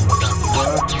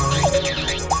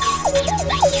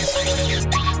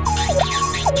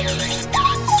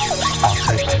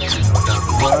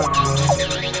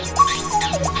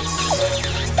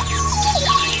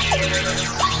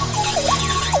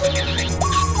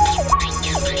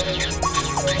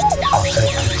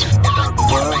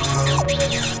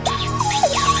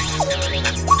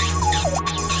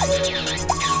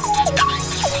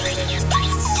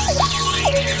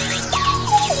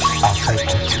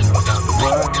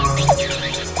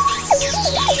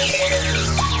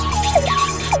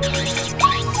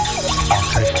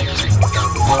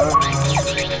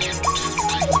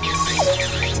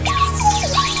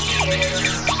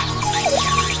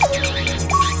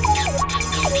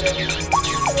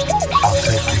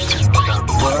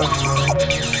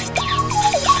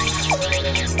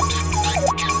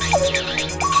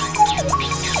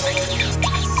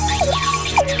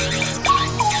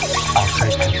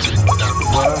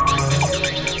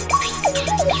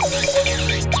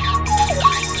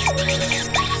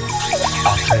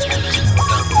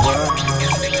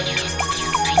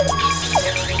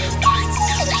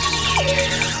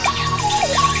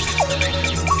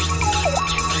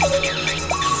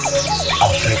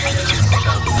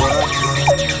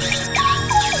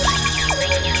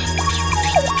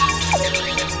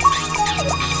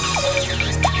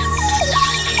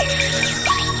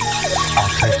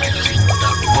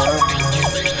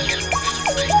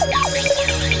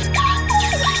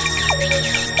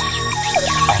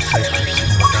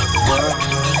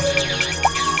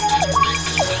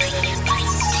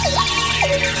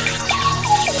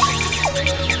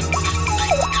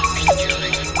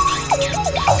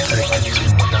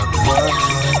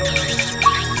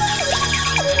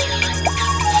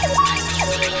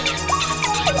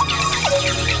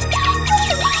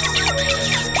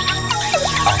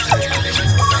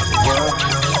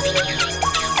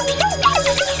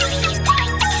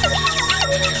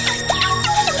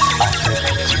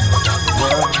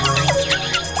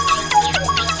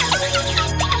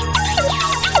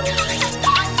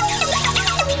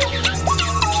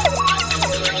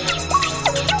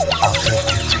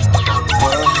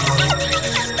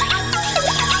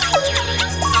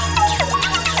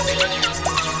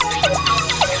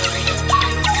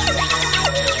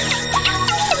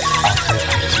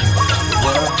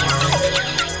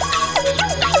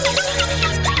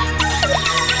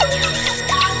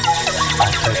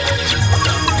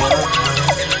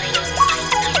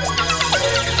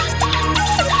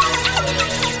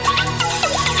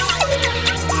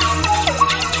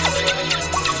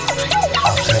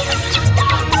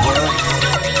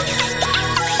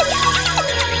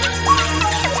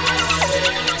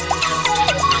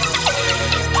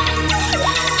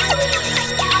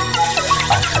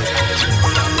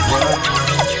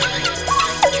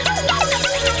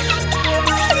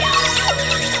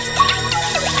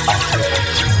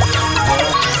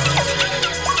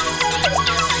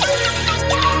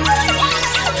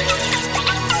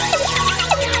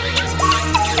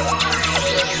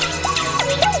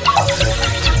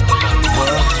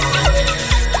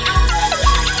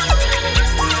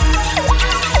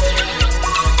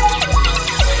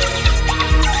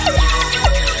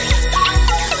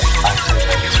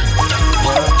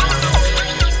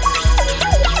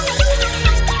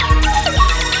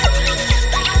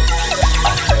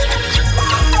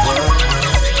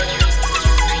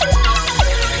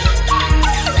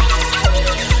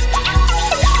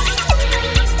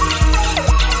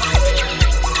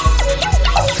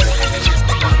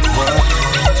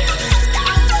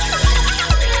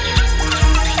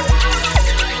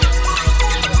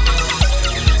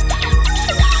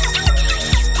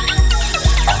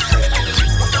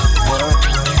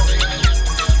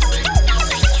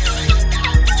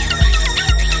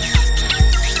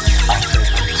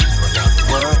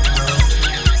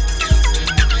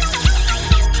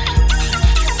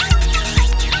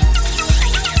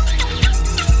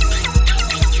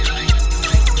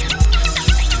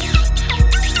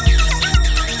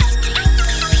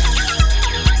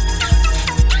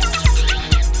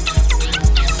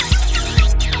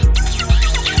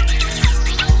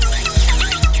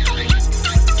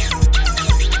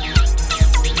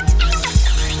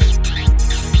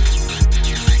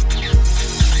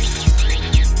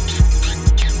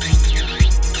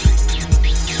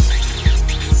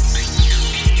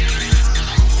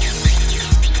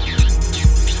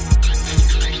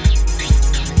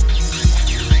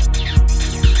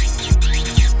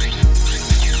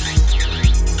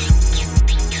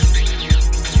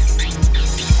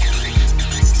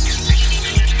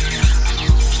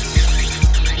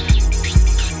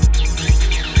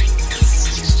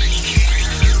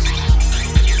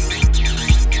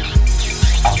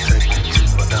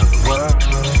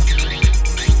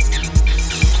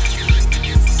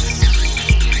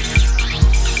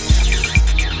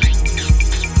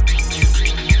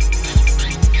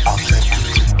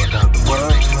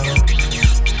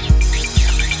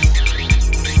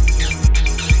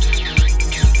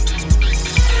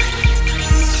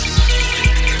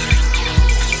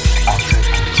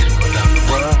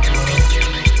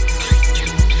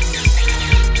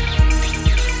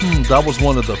 That was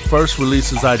one of the first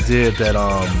releases I did that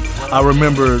I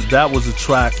remember that was a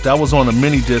track that was on a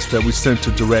mini disc that we sent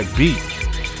to Direct Beat.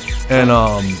 And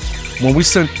when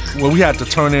we had to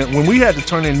turn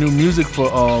in new music for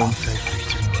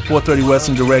 430 West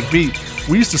and Direct Beat,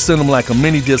 we used to send them like a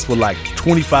mini disc with like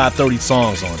 25, 30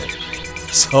 songs on it.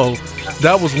 So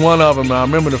that was one of them. And I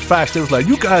remember the fax. They was like,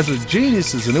 "You guys are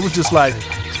geniuses," and it was just like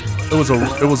it was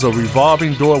a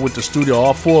revolving door with the studio.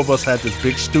 All four of us had this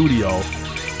big studio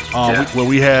where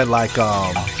we had like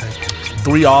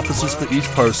 3 offices for each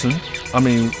person. I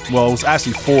mean, well, it was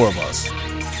actually 4 of us.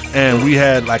 And we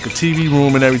had like a TV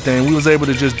room and everything. We was able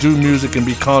to just do music and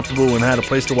be comfortable and had a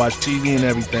place to watch TV and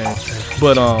everything.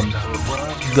 But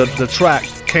the track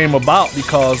came about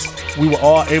because we were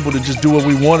all able to just do what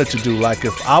we wanted to do. Like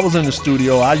if I was in the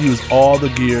studio, I used all the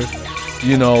gear,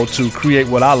 to create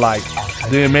what I like.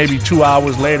 Then maybe 2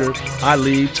 hours later, I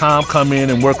leave, Tom come in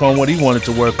and work on what he wanted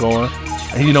to work on.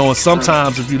 And and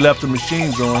sometimes if you left the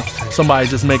machines on, somebody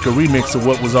just make a remix of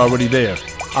what was already there.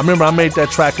 I remember I made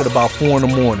that track at about 4 in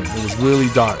the morning. It was really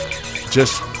dark.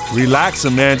 Just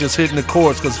relaxing, man, just hitting the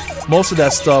chords, because most of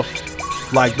that stuff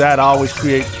like that, I always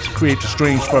create the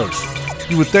strings first.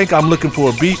 You would think I'm looking for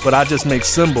a beat, but I just make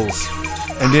cymbals,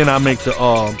 and then I make the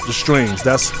strings.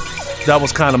 That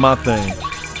was kind of my thing.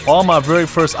 All my very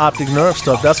first Optic Nerve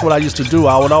stuff, that's what I used to do.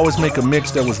 I would always make a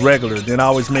mix that was regular, then I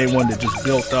always made one that just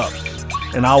built up.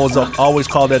 And I was always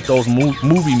call that those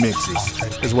movie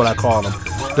mixes, is what I call them.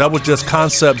 That was just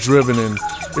concept driven, and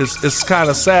it's kind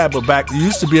of sad, but back you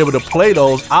used to be able to play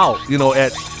those out,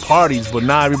 at parties, but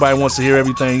now everybody wants to hear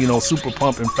everything, super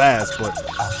pumping fast. But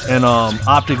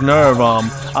Optic Nerve,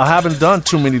 I haven't done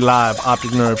too many live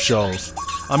Optic Nerve shows.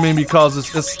 I mean, because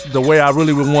it's the way I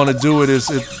really would want to do it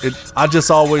is I just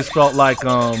always felt like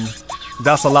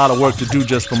that's a lot of work to do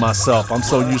just for myself. I'm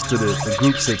so used to the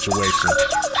group situation.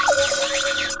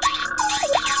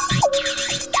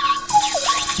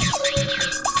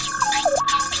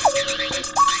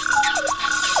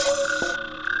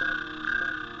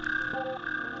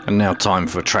 And now time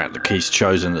for a track that Keith's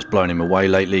chosen that's blown him away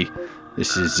lately.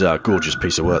 This is a gorgeous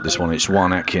piece of work, this one. It's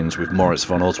Juan Atkins with Moritz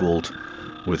von Oswald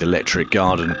with Electric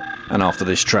Garden. And after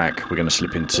this track, we're going to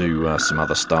slip into some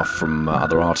other stuff from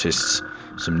other artists,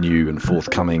 some new and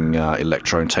forthcoming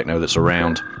electro and techno that's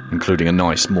around, including a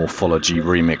nice Morphology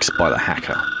remix by The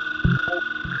Hacker.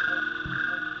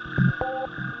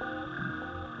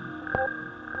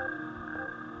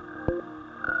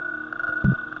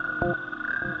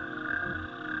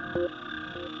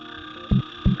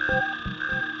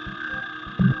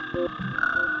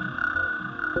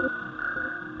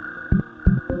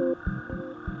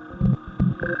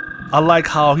 I like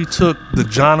how he took the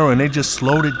genre and they just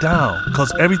slowed it down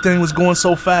because everything was going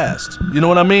so fast. You know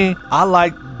what I mean? I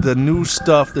like the new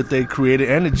stuff that they created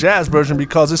and the jazz version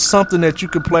because it's something that you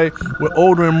can play with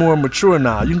older and more mature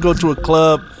now. You can go to a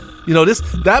club,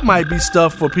 that might be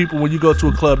stuff for people when you go to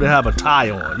a club that have a tie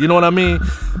on. You know what I mean?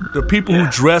 The people who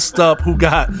dressed up, who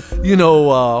got, who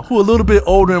a little bit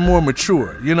older and more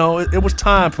mature. It was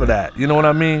time for that. You know what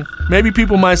I mean? Maybe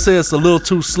people might say it's a little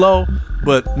too slow,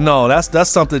 but no, that's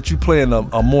something that you play in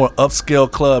a more upscale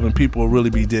club and people will really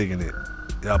be digging it.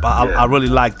 Yeah, but I really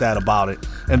like that about it,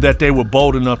 and that they were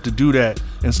bold enough to do that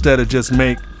instead of just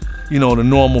make, the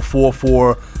normal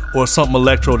 4/4 or something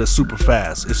electro that's super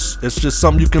fast. It's just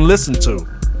something you can listen to.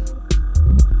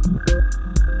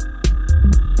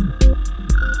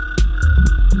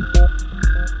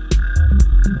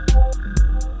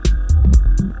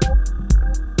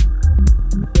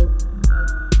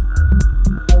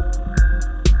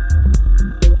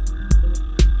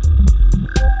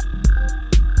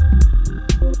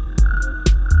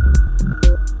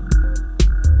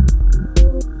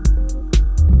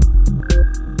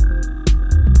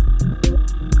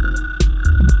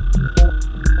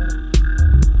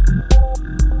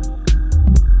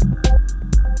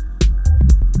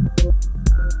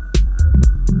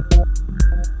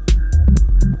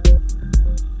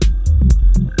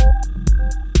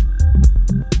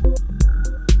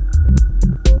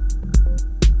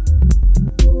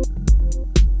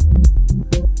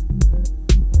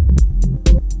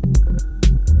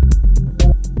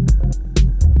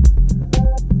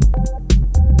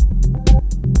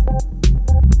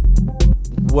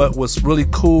 What was really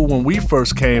cool when we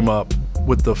first came up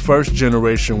with the first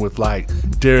generation with like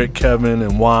Derek, Kevin,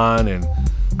 and Juan, and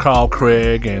Carl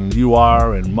Craig, and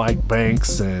UR, and Mike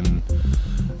Banks, and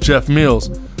Jeff Mills,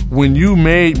 when you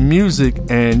made music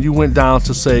and you went down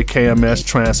to say KMS,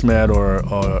 Transmet, or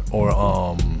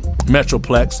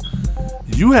Metroplex,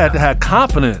 you had to have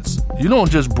confidence. You don't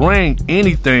just bring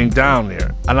anything down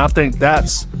there. And I think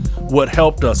that's what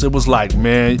helped us. It was like,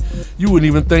 man, you wouldn't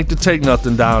even think to take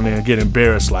nothing down there and get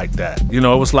embarrassed like that. You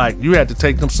know, it was like you had to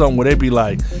take them something where they'd be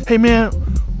like, hey man,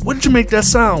 what did you make that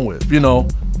sound with? You know,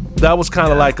 that was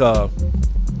kind of like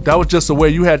that was just the way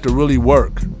you had to really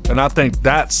work. And I think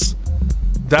that's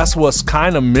what's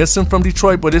kind of missing from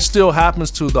Detroit, but it still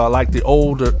happens to the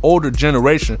older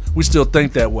generation. We still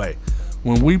think that way.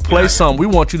 When we play something, we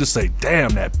want you to say, damn,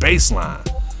 that bass line.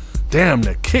 Damn,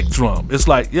 that kick drum. It's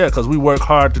like, yeah, because we work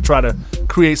hard to try to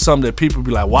create something that people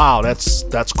be like, wow,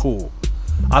 that's cool.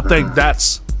 I think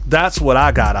that's what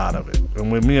I got out of it.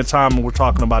 And when me and Tom were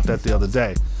talking about that the other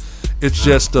day, it's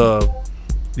just,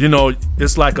 you know,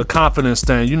 it's like a confidence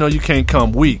thing. You know, you can't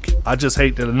come weak. I just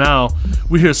hate that now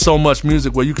we hear so much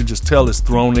music where you can just tell it's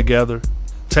thrown together.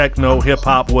 Techno,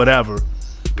 hip-hop, whatever.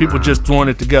 People just throwing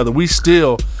it together. We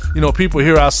still, you know, people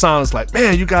hear our sound, it's like,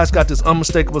 man, you guys got this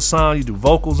unmistakable sound. You do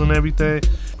vocals and everything.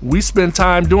 We spend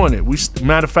time doing it.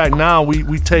 Matter of fact, now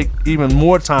we take even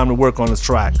more time to work on this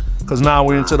track because now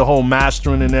we're into the whole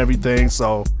mastering and everything.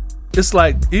 So it's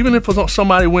like, even if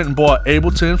somebody went and bought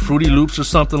Ableton, Fruity Loops or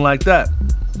something like that,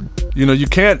 you know, you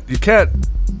can't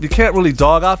really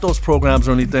dog out those programs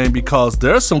or anything because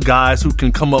there's some guys who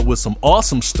can come up with some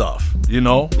awesome stuff, you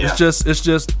know? Yeah. It's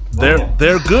just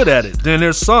they're good at it. Then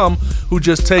there's some who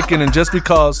just take it and just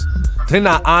because they're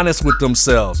not honest with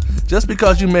themselves. Just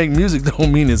because you make music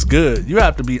don't mean it's good. You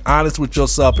have to be honest with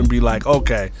yourself and be like,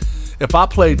 okay, if I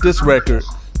played this record,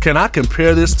 can I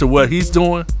compare this to what he's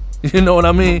doing? You know what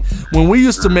I mean? When we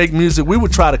used to make music, we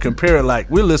would try to compare it. Like,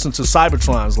 we listen to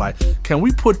Cybertron's like, can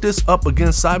we put this up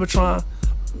against Cybertron?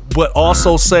 But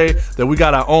also say that we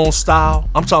got our own style.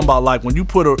 I'm talking about like when you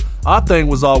our thing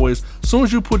was always, as soon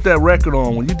as you put that record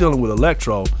on, when you're dealing with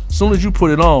electro, as soon as you put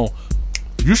it on,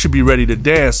 you should be ready to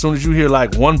dance as soon as you hear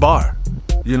like one bar.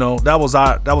 You know, that was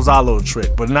our little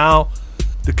trick. But now,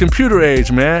 the computer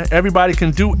age, man, everybody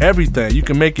can do everything. You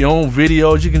can make your own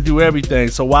videos, you can do everything.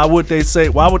 So why would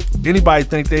anybody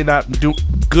think they not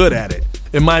good at it?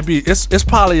 It might be, it's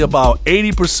probably about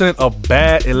 80% of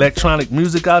bad electronic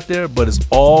music out there, but it's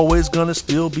always gonna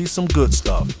still be some good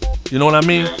stuff. You know what I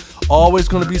mean? Always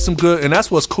gonna be some good, and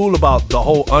that's what's cool about the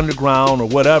whole underground or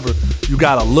whatever. You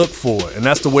gotta look for it, and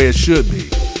that's the way it should be.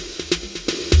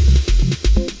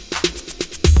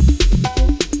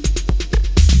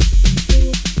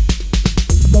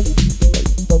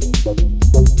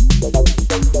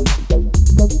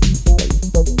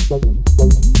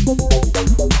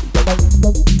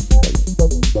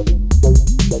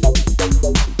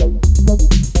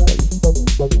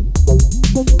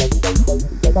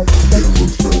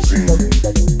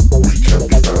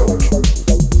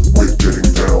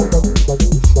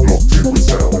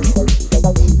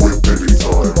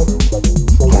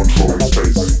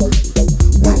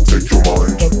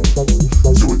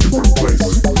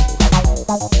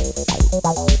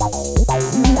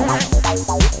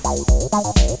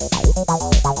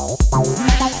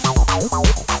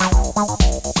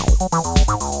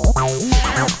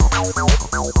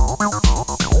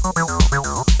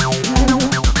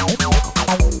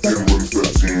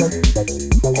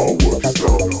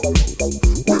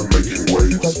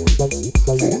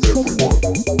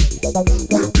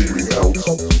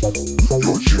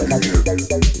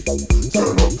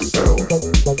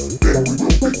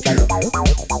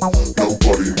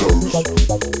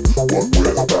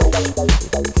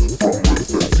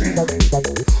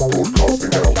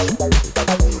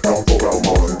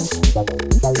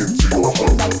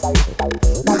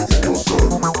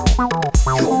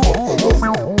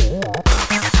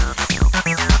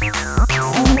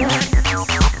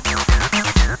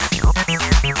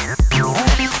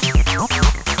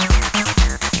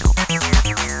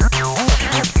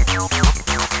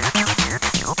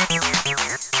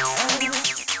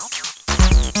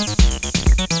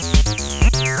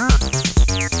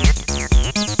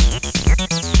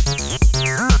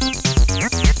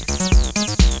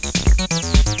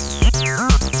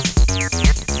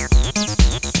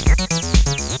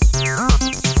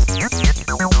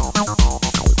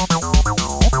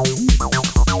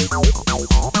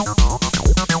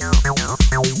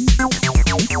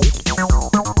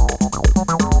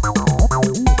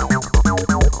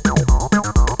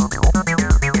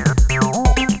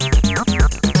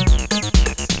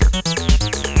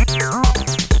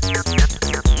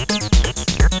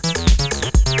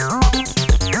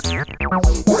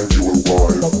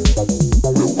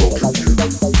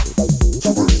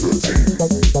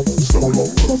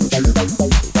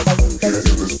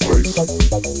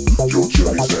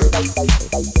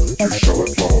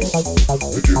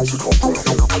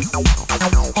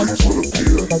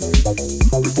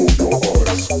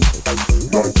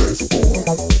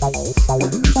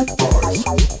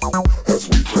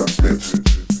 transmit,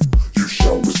 you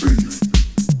shall receive.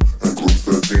 And group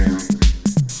 13,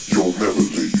 you'll never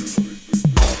leave.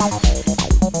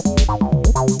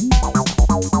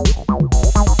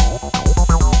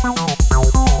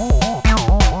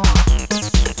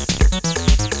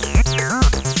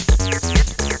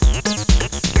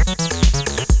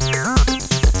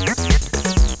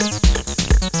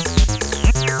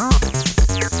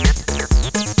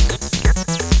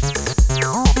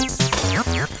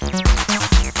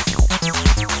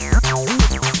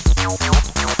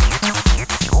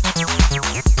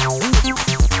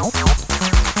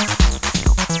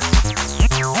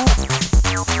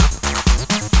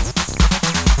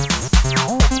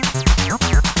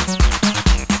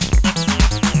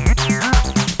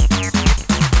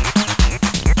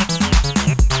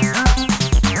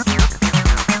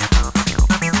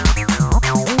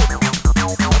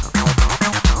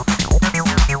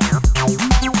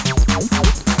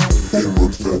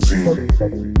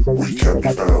 We can be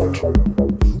found.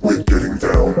 We're getting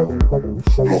down,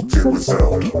 locked in with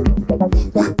sound.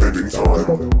 We're bending time,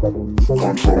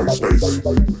 controlling space.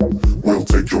 We'll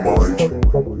take your mind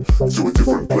to a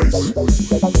different place.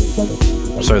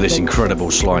 So this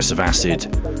incredible slice of acid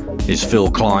is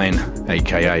Phil Klein,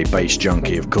 aka Bass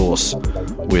Junkie, of course,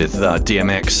 with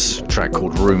DMX, track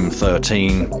called Room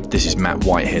 13. This is Matt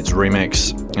Whitehead's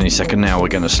remix. Any second now we're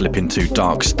going to slip into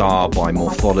Dark Star by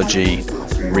Morphology,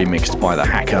 remixed by The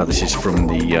Hacker. This is from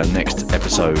the next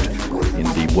episode in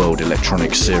the World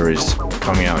Electronics series,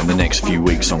 coming out in the next few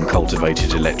weeks on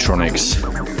Cultivated Electronics.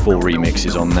 4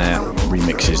 remixes on there,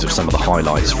 remixes of some of the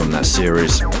highlights from that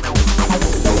series.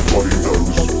 Nobody knows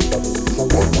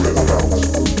what we're about.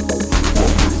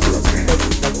 Room 13,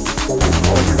 we're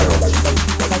climbing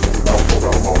out of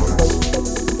our minds,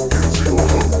 into your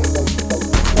home,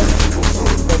 into your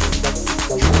zone.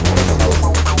 You're not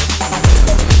alone.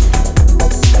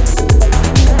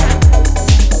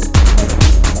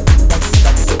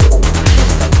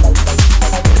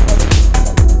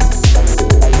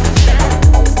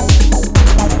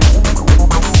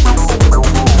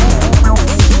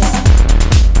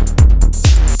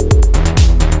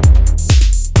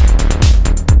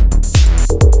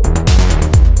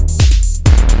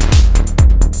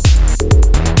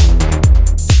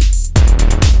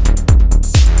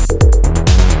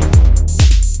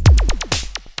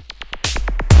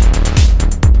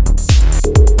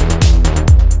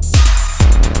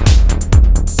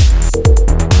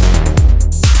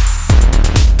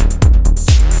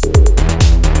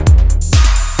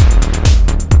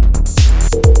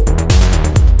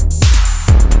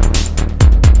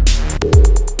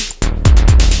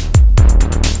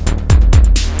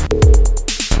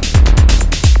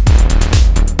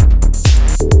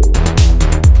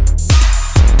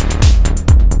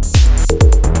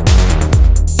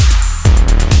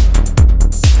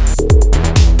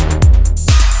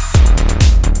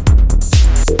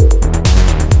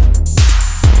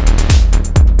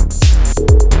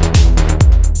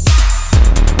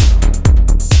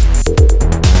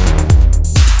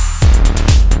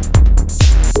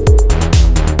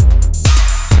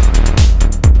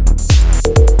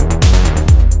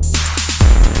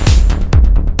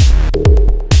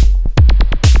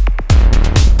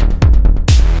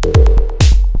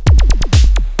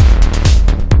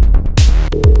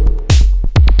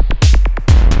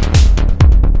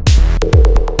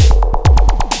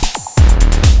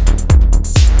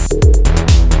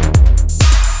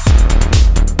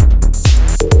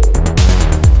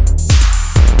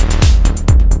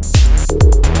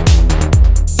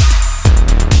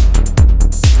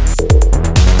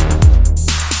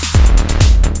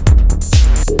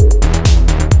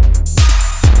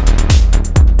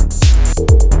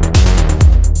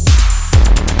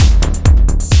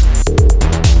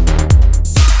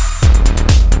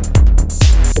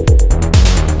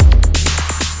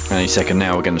 Second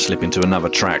now we're going to slip into another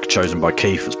track chosen by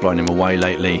Keith that's blown him away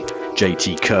lately,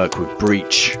 JT Kirk with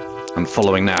Breach, and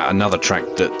following that another track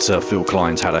that Phil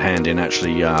Klein's had a hand in,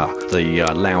 actually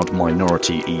the Loud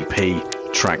Minority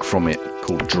EP track from it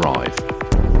called Drive.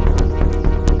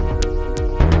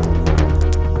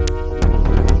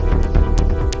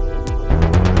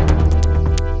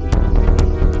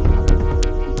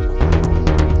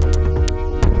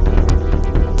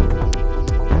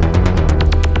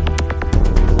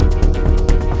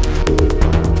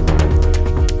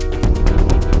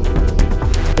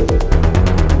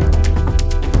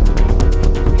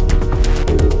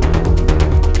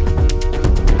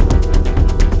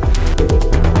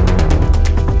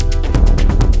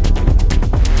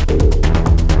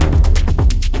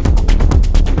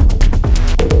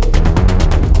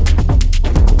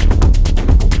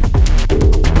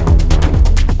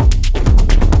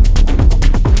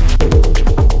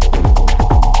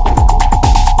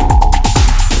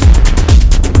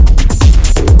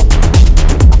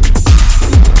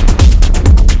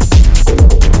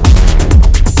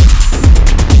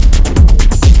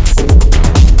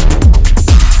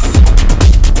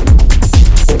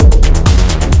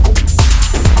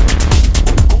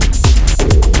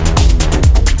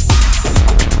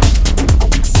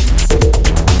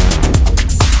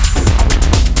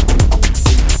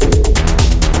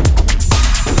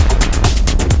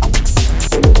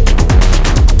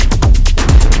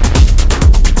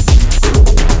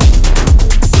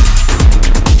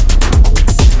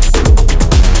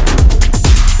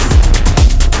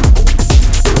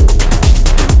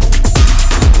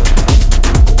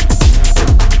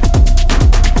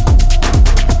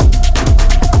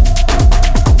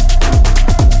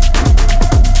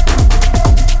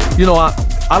 you know,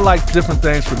 I like different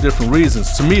things for different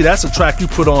reasons. To me, that's a track you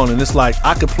put on, and it's like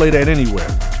I could play that anywhere,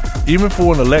 even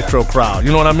for an electro crowd.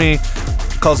 You know what I mean?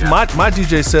 Because my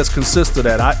DJ sets consist of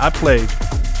that. I play,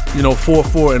 you know,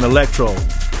 4/4 and electro.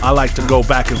 I like to go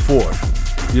back and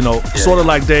forth, you know, sort of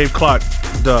like Dave Clark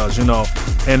does, you know.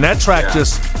 And that track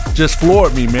just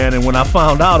floored me, man. And when I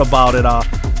found out about it,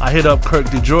 I hit up Kirk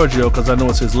DiGiorgio because I know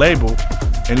it's his label,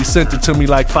 and he sent it to me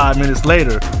like 5 minutes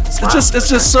later. It's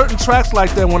just certain tracks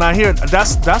like that. When I hear it,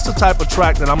 that's the type of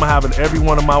track that I'm gonna have in every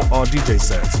one of my DJ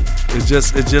sets. It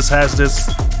just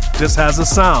has a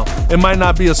sound. It might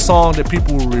not be a song that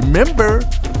people will remember,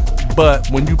 but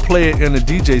when you play it in a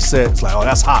DJ set, it's like, oh,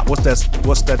 that's hot.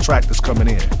 What's that track that's coming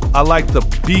in? I like the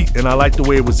beat, and I like the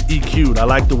way it was EQ'd. I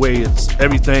like the way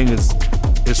everything is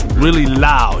really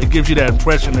loud. It gives you that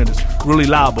impression that it's really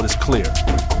loud, but it's clear.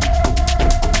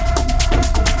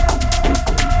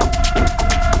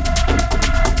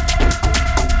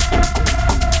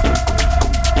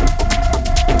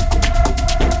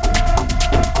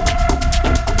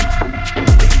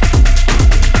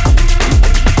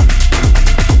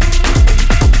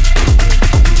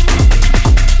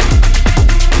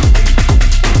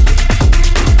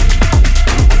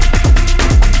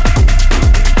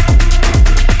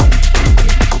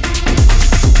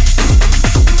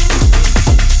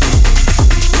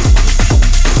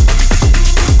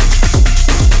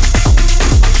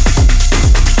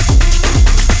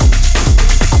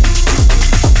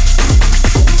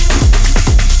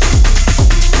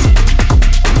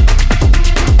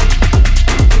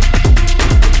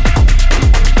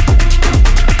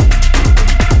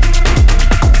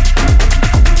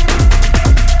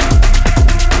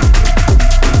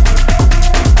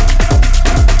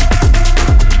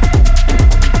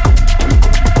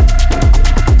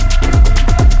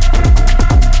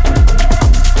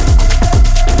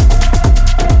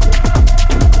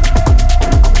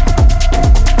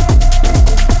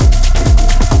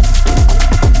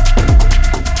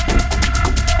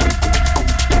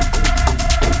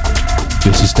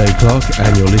 This is Dave Clark,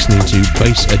 and you're listening to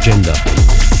Bass Agenda.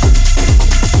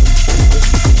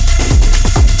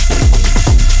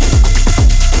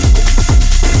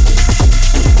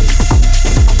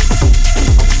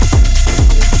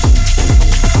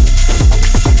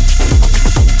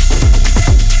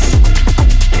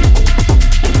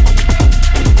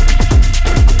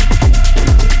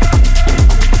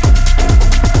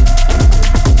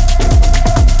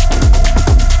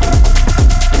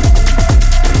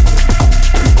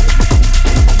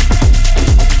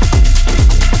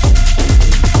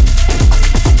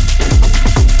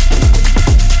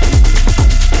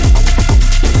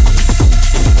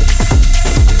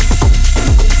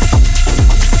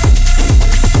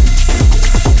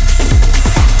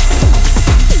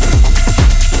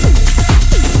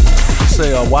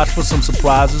 Watch for some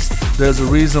surprises. There's a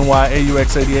reason why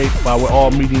AUX 88, why we're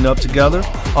all meeting up together.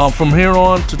 From here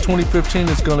on to 2015,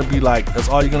 it's gonna be like, that's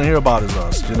all you're gonna hear about is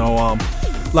us. You know,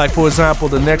 like for example,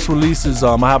 the next release is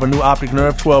I have a new Optic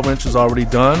Nerve, 12 inches already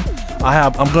done.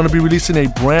 I'm gonna be releasing a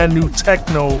brand new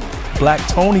techno Black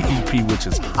Tony EP, which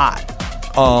is hot.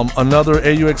 Another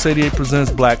AUX 88 presents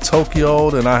Black Tokyo,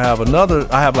 and I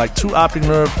have like 2 Optic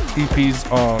Nerve EPs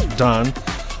done.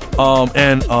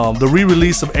 And the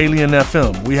re-release of Alien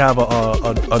FM. We have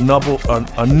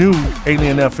a new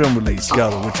Alien FM release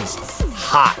together, which is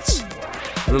hot,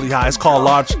 really hot. It's called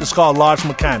Large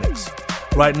Mechanics.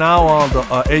 Right now, the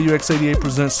AUX 88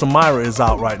 presents Samira is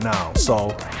out right now.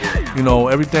 So, you know,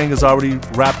 everything is already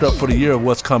wrapped up for the year of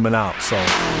what's coming out. So,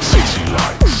 city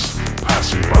lights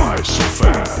passing by so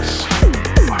fast.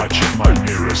 I check my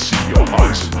mirror, see your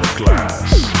eyes in the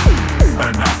glass.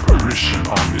 An apparition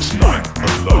on this night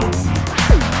alone.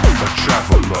 A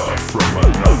traveler from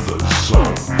another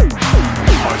zone.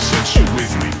 I sense you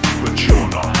with me, but you're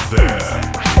not there.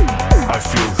 I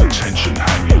feel the tension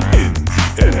hanging in the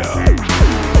air.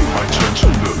 I turn to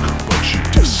look, but you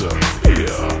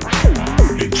disappear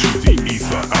into the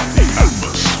ether and the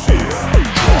atmosphere.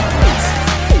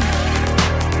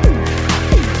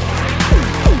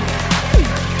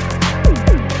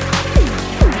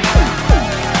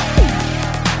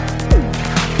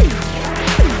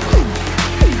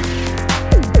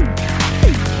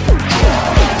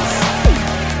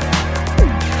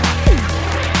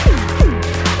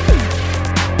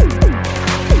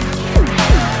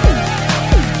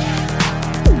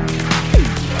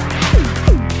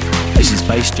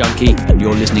 Bass Junkie, and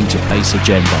you're listening to Bass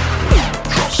Agenda.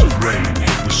 Drops of rain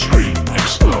hit the screen,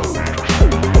 explode.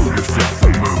 Reflect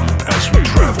the moon as we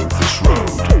travel this road.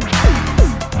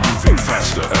 Moving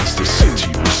faster as the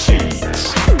city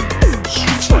recedes.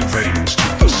 Streets like veins to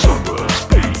the suburbs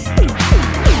bleed.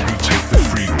 We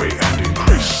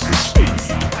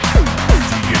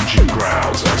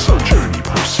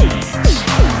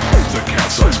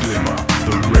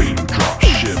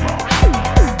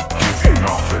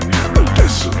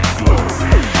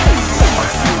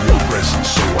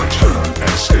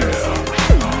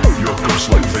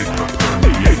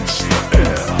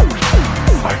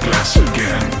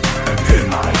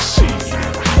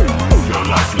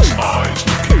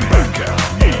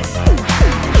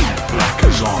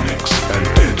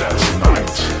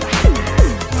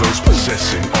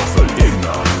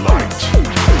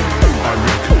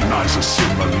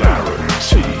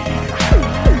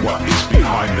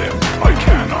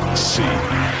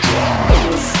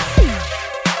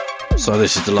So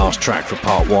this is the last track for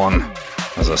part one.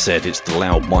 As I said, it's the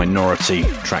Loud Minority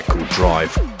track called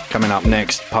Drive. Coming up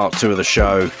next, part two of the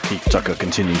show, Keith Tucker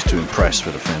continues to impress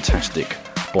with a fantastic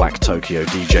Black Tokyo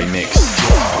DJ mix.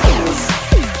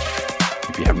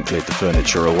 If you haven't cleared the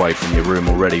furniture away from your room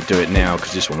already, do it now,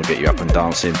 because this one will get you up and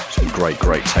dancing. Some great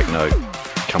techno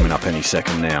coming up any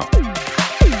second now.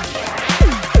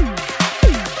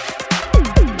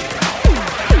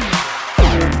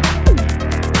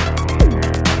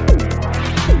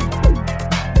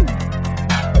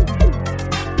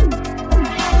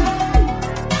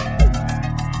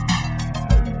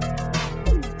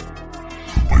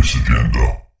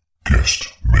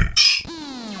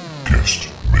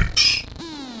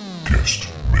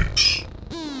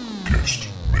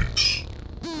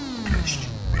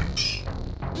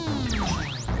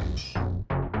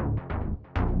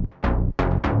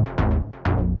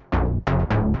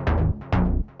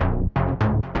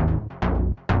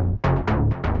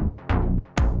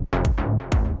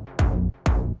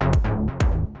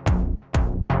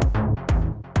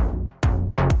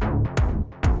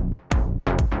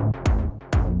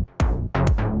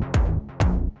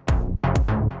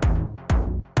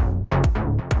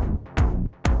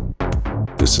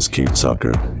 This is Keith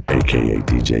Tucker, aka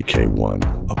DJ K1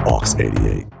 of AUX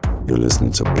 88. You're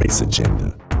listening to Bass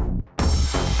Agenda.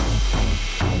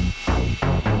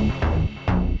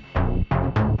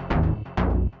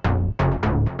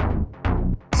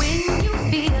 When you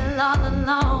feel all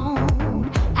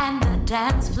alone and the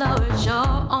dance floor is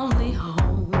your only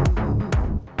home,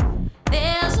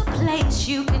 there's a place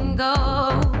you can go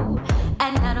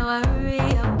and not worry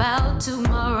about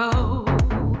tomorrow.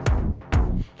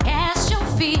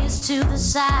 Fears to the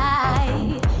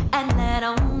side and let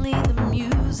only the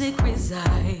music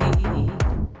reside.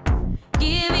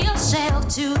 Give yourself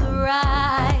to the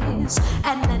rise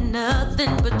and let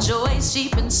nothing but joy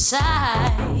seep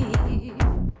inside.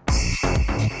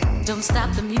 Don't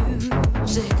stop the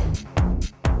music,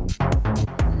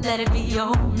 let it be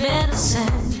your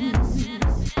medicine.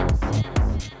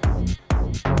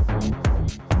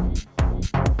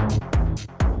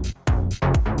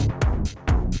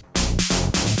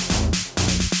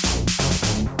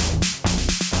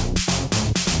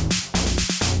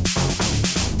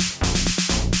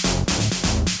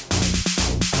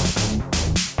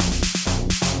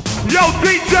 Yo,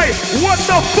 DJ, what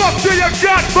the fuck do you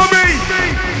got for me?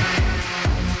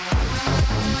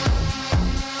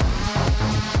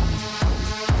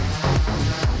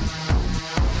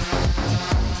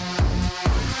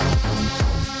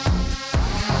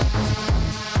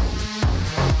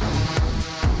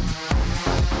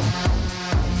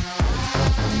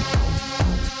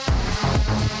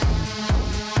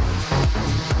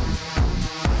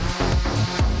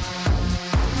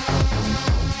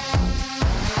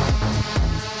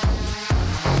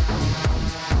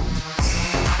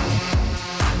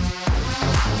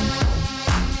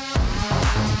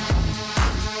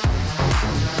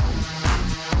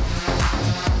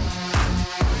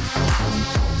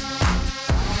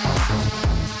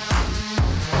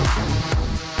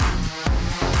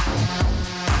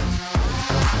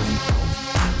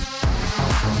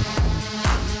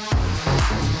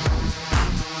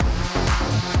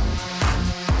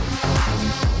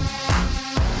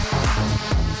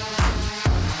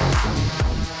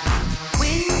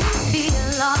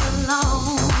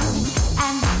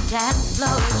 Dance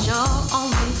floor is your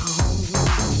only home.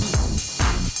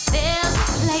 There's a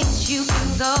place you can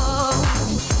go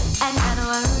and not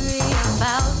worry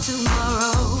about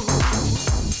tomorrow.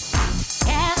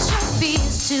 Cast your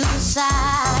fears to the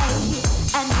side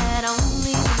and let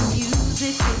only the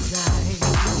music reside.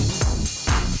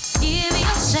 Give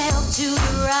yourself to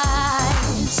the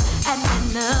rise and let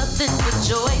nothing but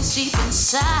joy seep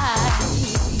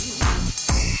inside.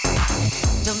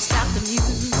 Don't stop the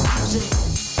music,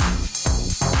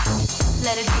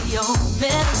 let it be your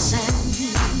medicine.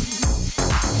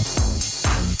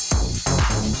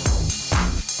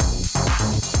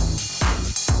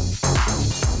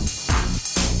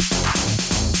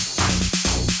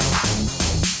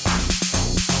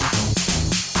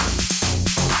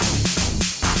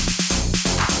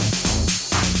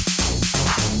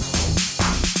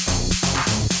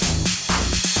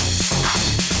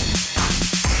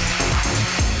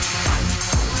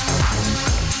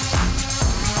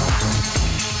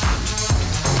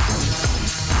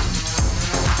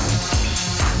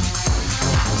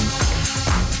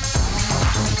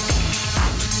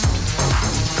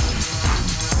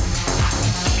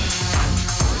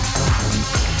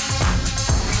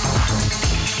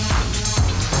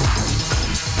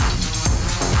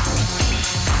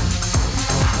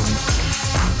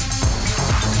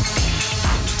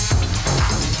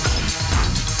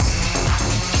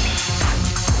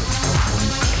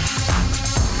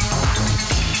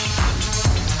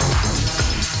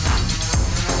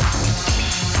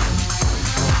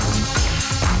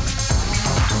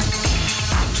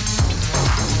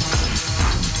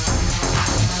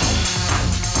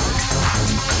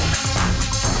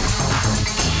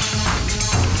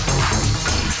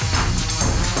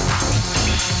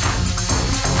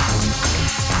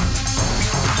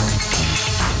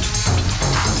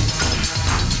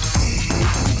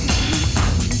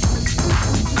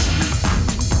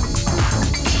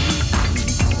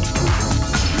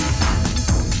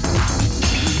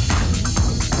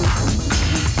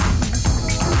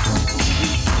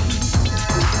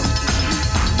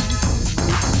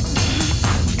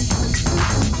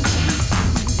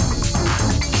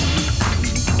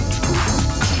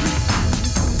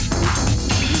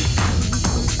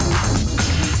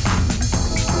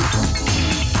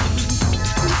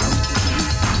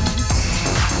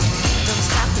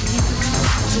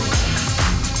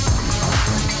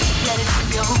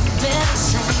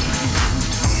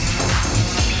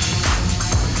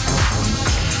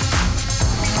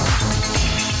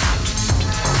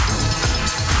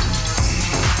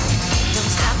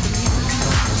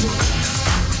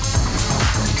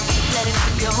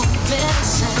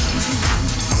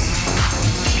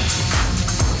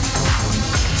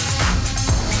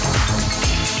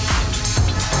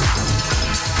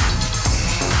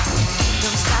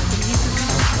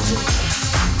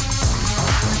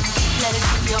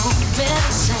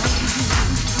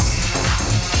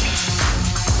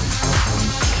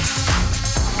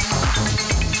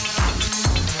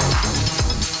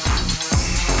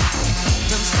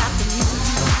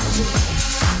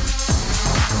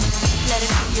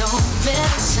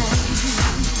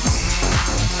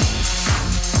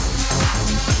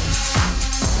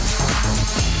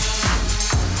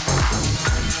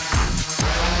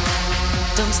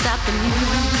 Don't stop the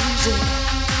music.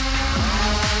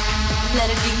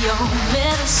 Let it be your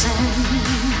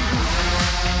medicine.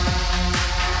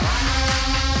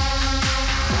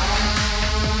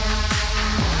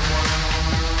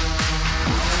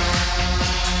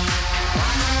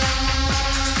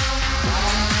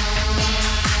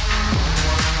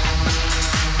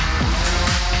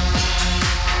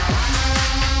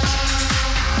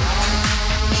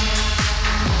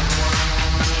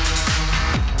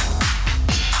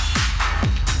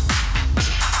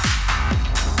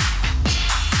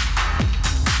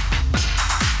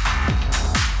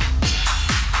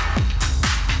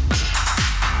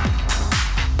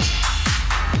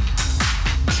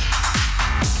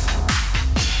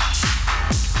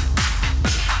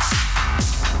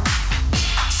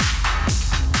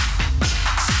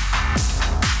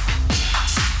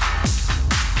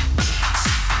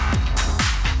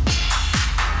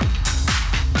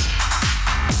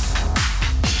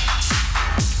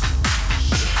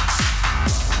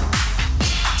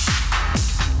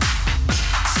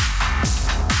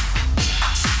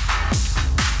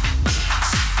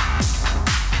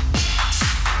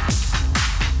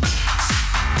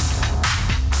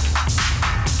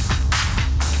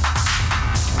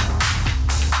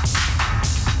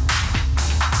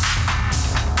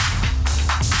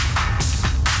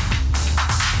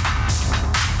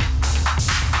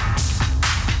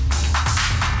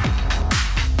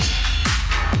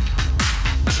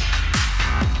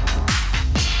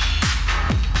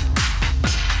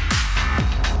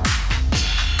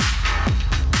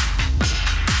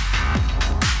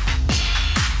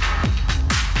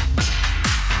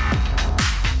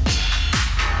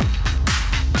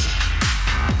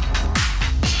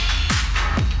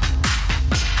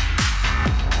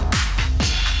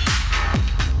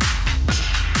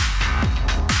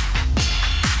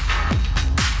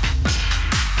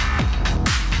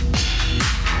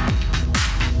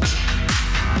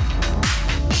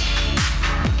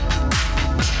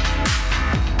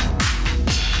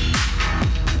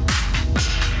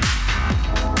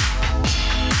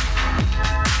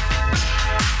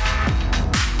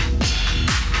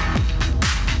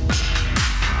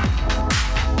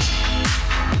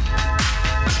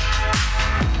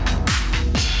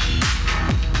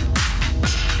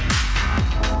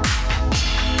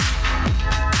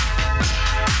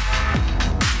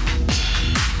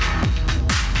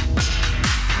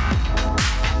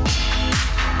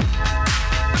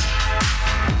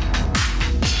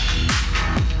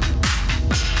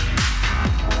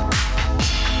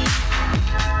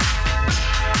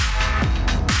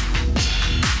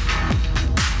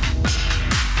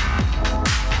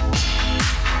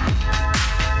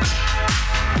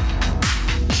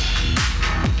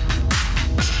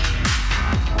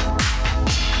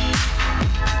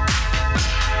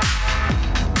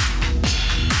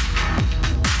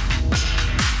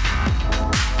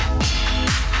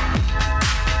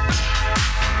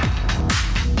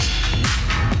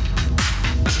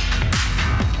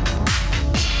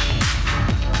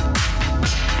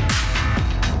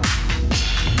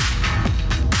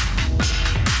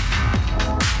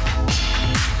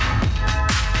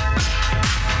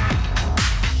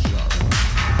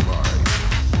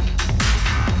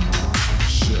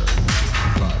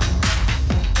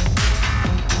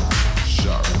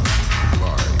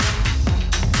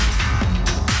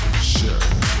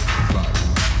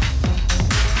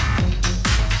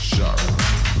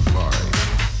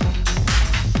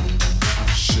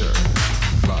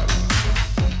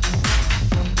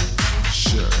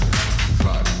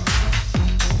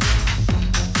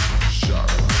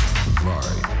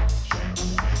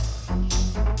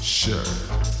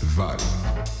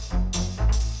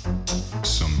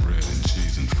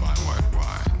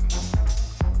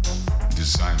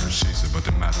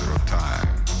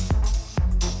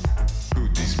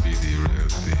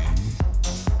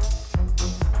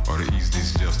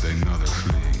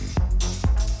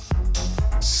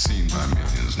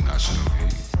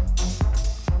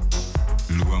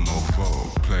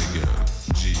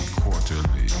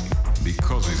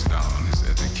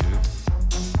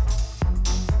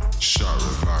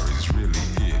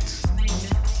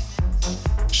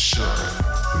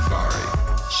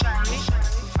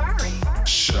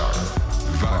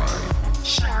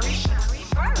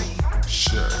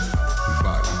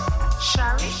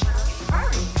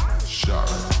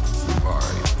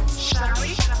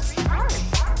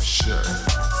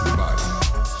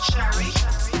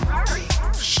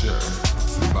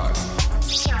 Body.